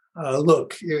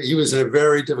 look, he was in a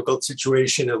very difficult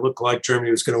situation. It looked like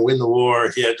Germany was going to win the war.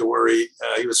 He had to worry.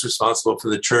 He was responsible for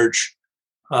the church.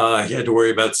 He had to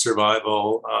worry about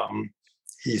survival.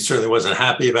 He certainly wasn't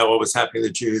happy about what was happening to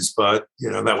the Jews, but,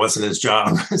 that wasn't his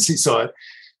job as he saw it.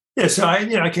 Yeah, so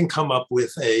I can come up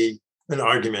with an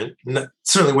argument. It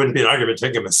certainly wouldn't be an argument to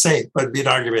make him a saint, but it'd be an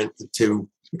argument to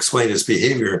explain his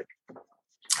behavior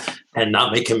and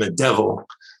not make him a devil.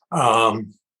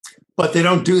 But they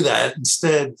don't do that.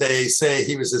 Instead, they say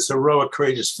he was this heroic,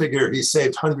 courageous figure. He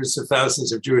saved hundreds of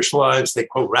thousands of Jewish lives. They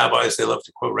quote rabbis. They love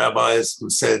to quote rabbis who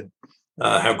said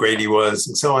how great he was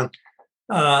and so on.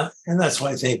 And that's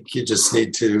why I think you just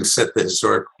need to set the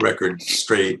historic record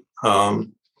straight.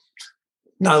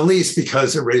 Not least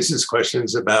because it raises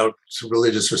questions about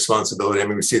religious responsibility. I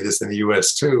mean, we see this in the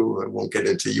U.S. too. I won't get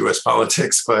into U.S.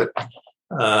 politics, but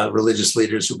religious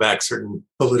leaders who back certain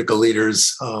political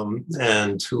leaders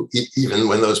and who, even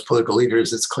when those political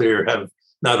leaders, it's clear, have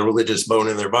not a religious bone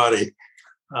in their body.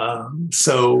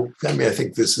 So, I mean, I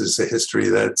think this is a history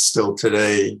that still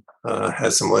today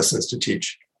has some lessons to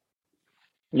teach.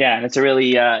 Yeah, and it's a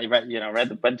really,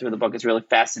 went through the book. It's a really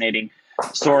fascinating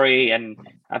story and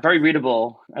very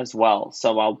readable as well.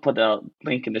 So I'll put a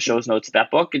link in the show's notes to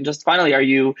that book. And just finally, are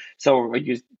you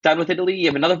done with Italy? You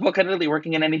have another book on Italy,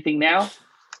 working in anything now?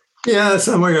 Yeah,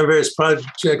 so I'm working on various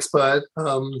projects, but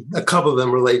a couple of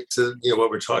them relate to what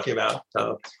we're talking about.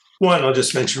 One, I'll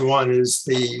just mention one, is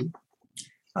the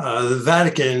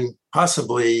Vatican,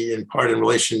 possibly in part in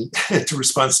relation to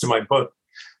response to my book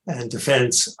and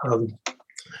defense,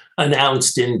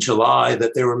 announced in July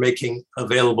that they were making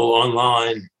available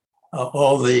online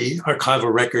all the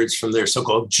archival records from their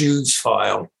so-called Jews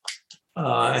file.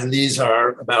 And these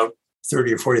are about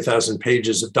 30 or 40,000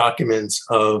 pages of documents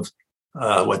of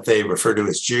what they refer to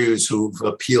as Jews who've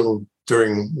appealed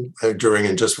during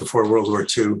and just before World War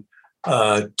II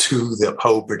to the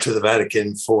Pope or to the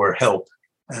Vatican for help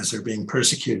as they're being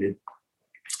persecuted.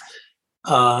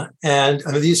 And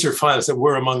I mean, these are files that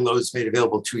were among those made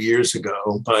available 2 years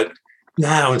ago, but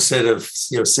now instead of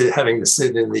having to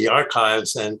sit in the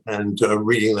archives and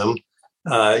reading them,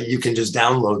 you can just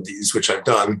download these, which I've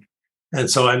done. And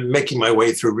so I'm making my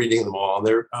way through reading them all.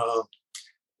 They're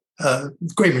the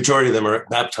great majority of them are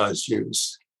baptized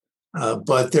Jews.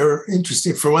 But they're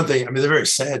interesting. For one thing, I mean, they're very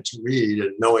sad to read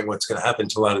and knowing what's going to happen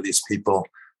to a lot of these people.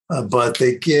 But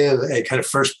they give a kind of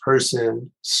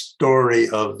first-person story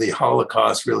of the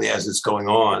Holocaust really as it's going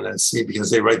on. And see,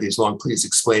 because they write these long pleas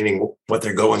explaining what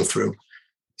they're going through.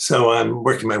 So I'm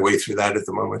working my way through that at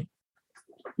the moment.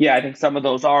 Yeah, I think some of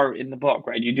those are in the book,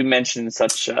 right? You do mention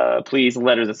such pleas and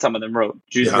letters that some of them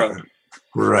Jews wrote.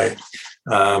 Right.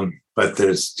 But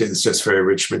it's just very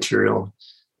rich material.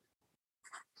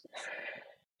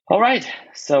 All right.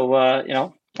 So,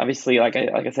 obviously, like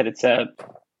I said, it's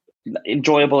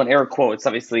enjoyable in air quotes.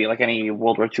 Obviously, like any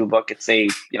World War II book, it's a,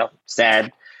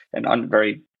 sad and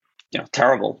very,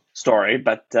 terrible story.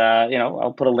 But,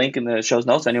 I'll put a link in the show's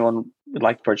notes. Anyone would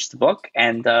like to purchase the book.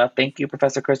 And thank you,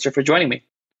 Professor Kertzer, for joining me.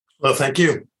 Well, thank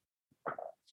you.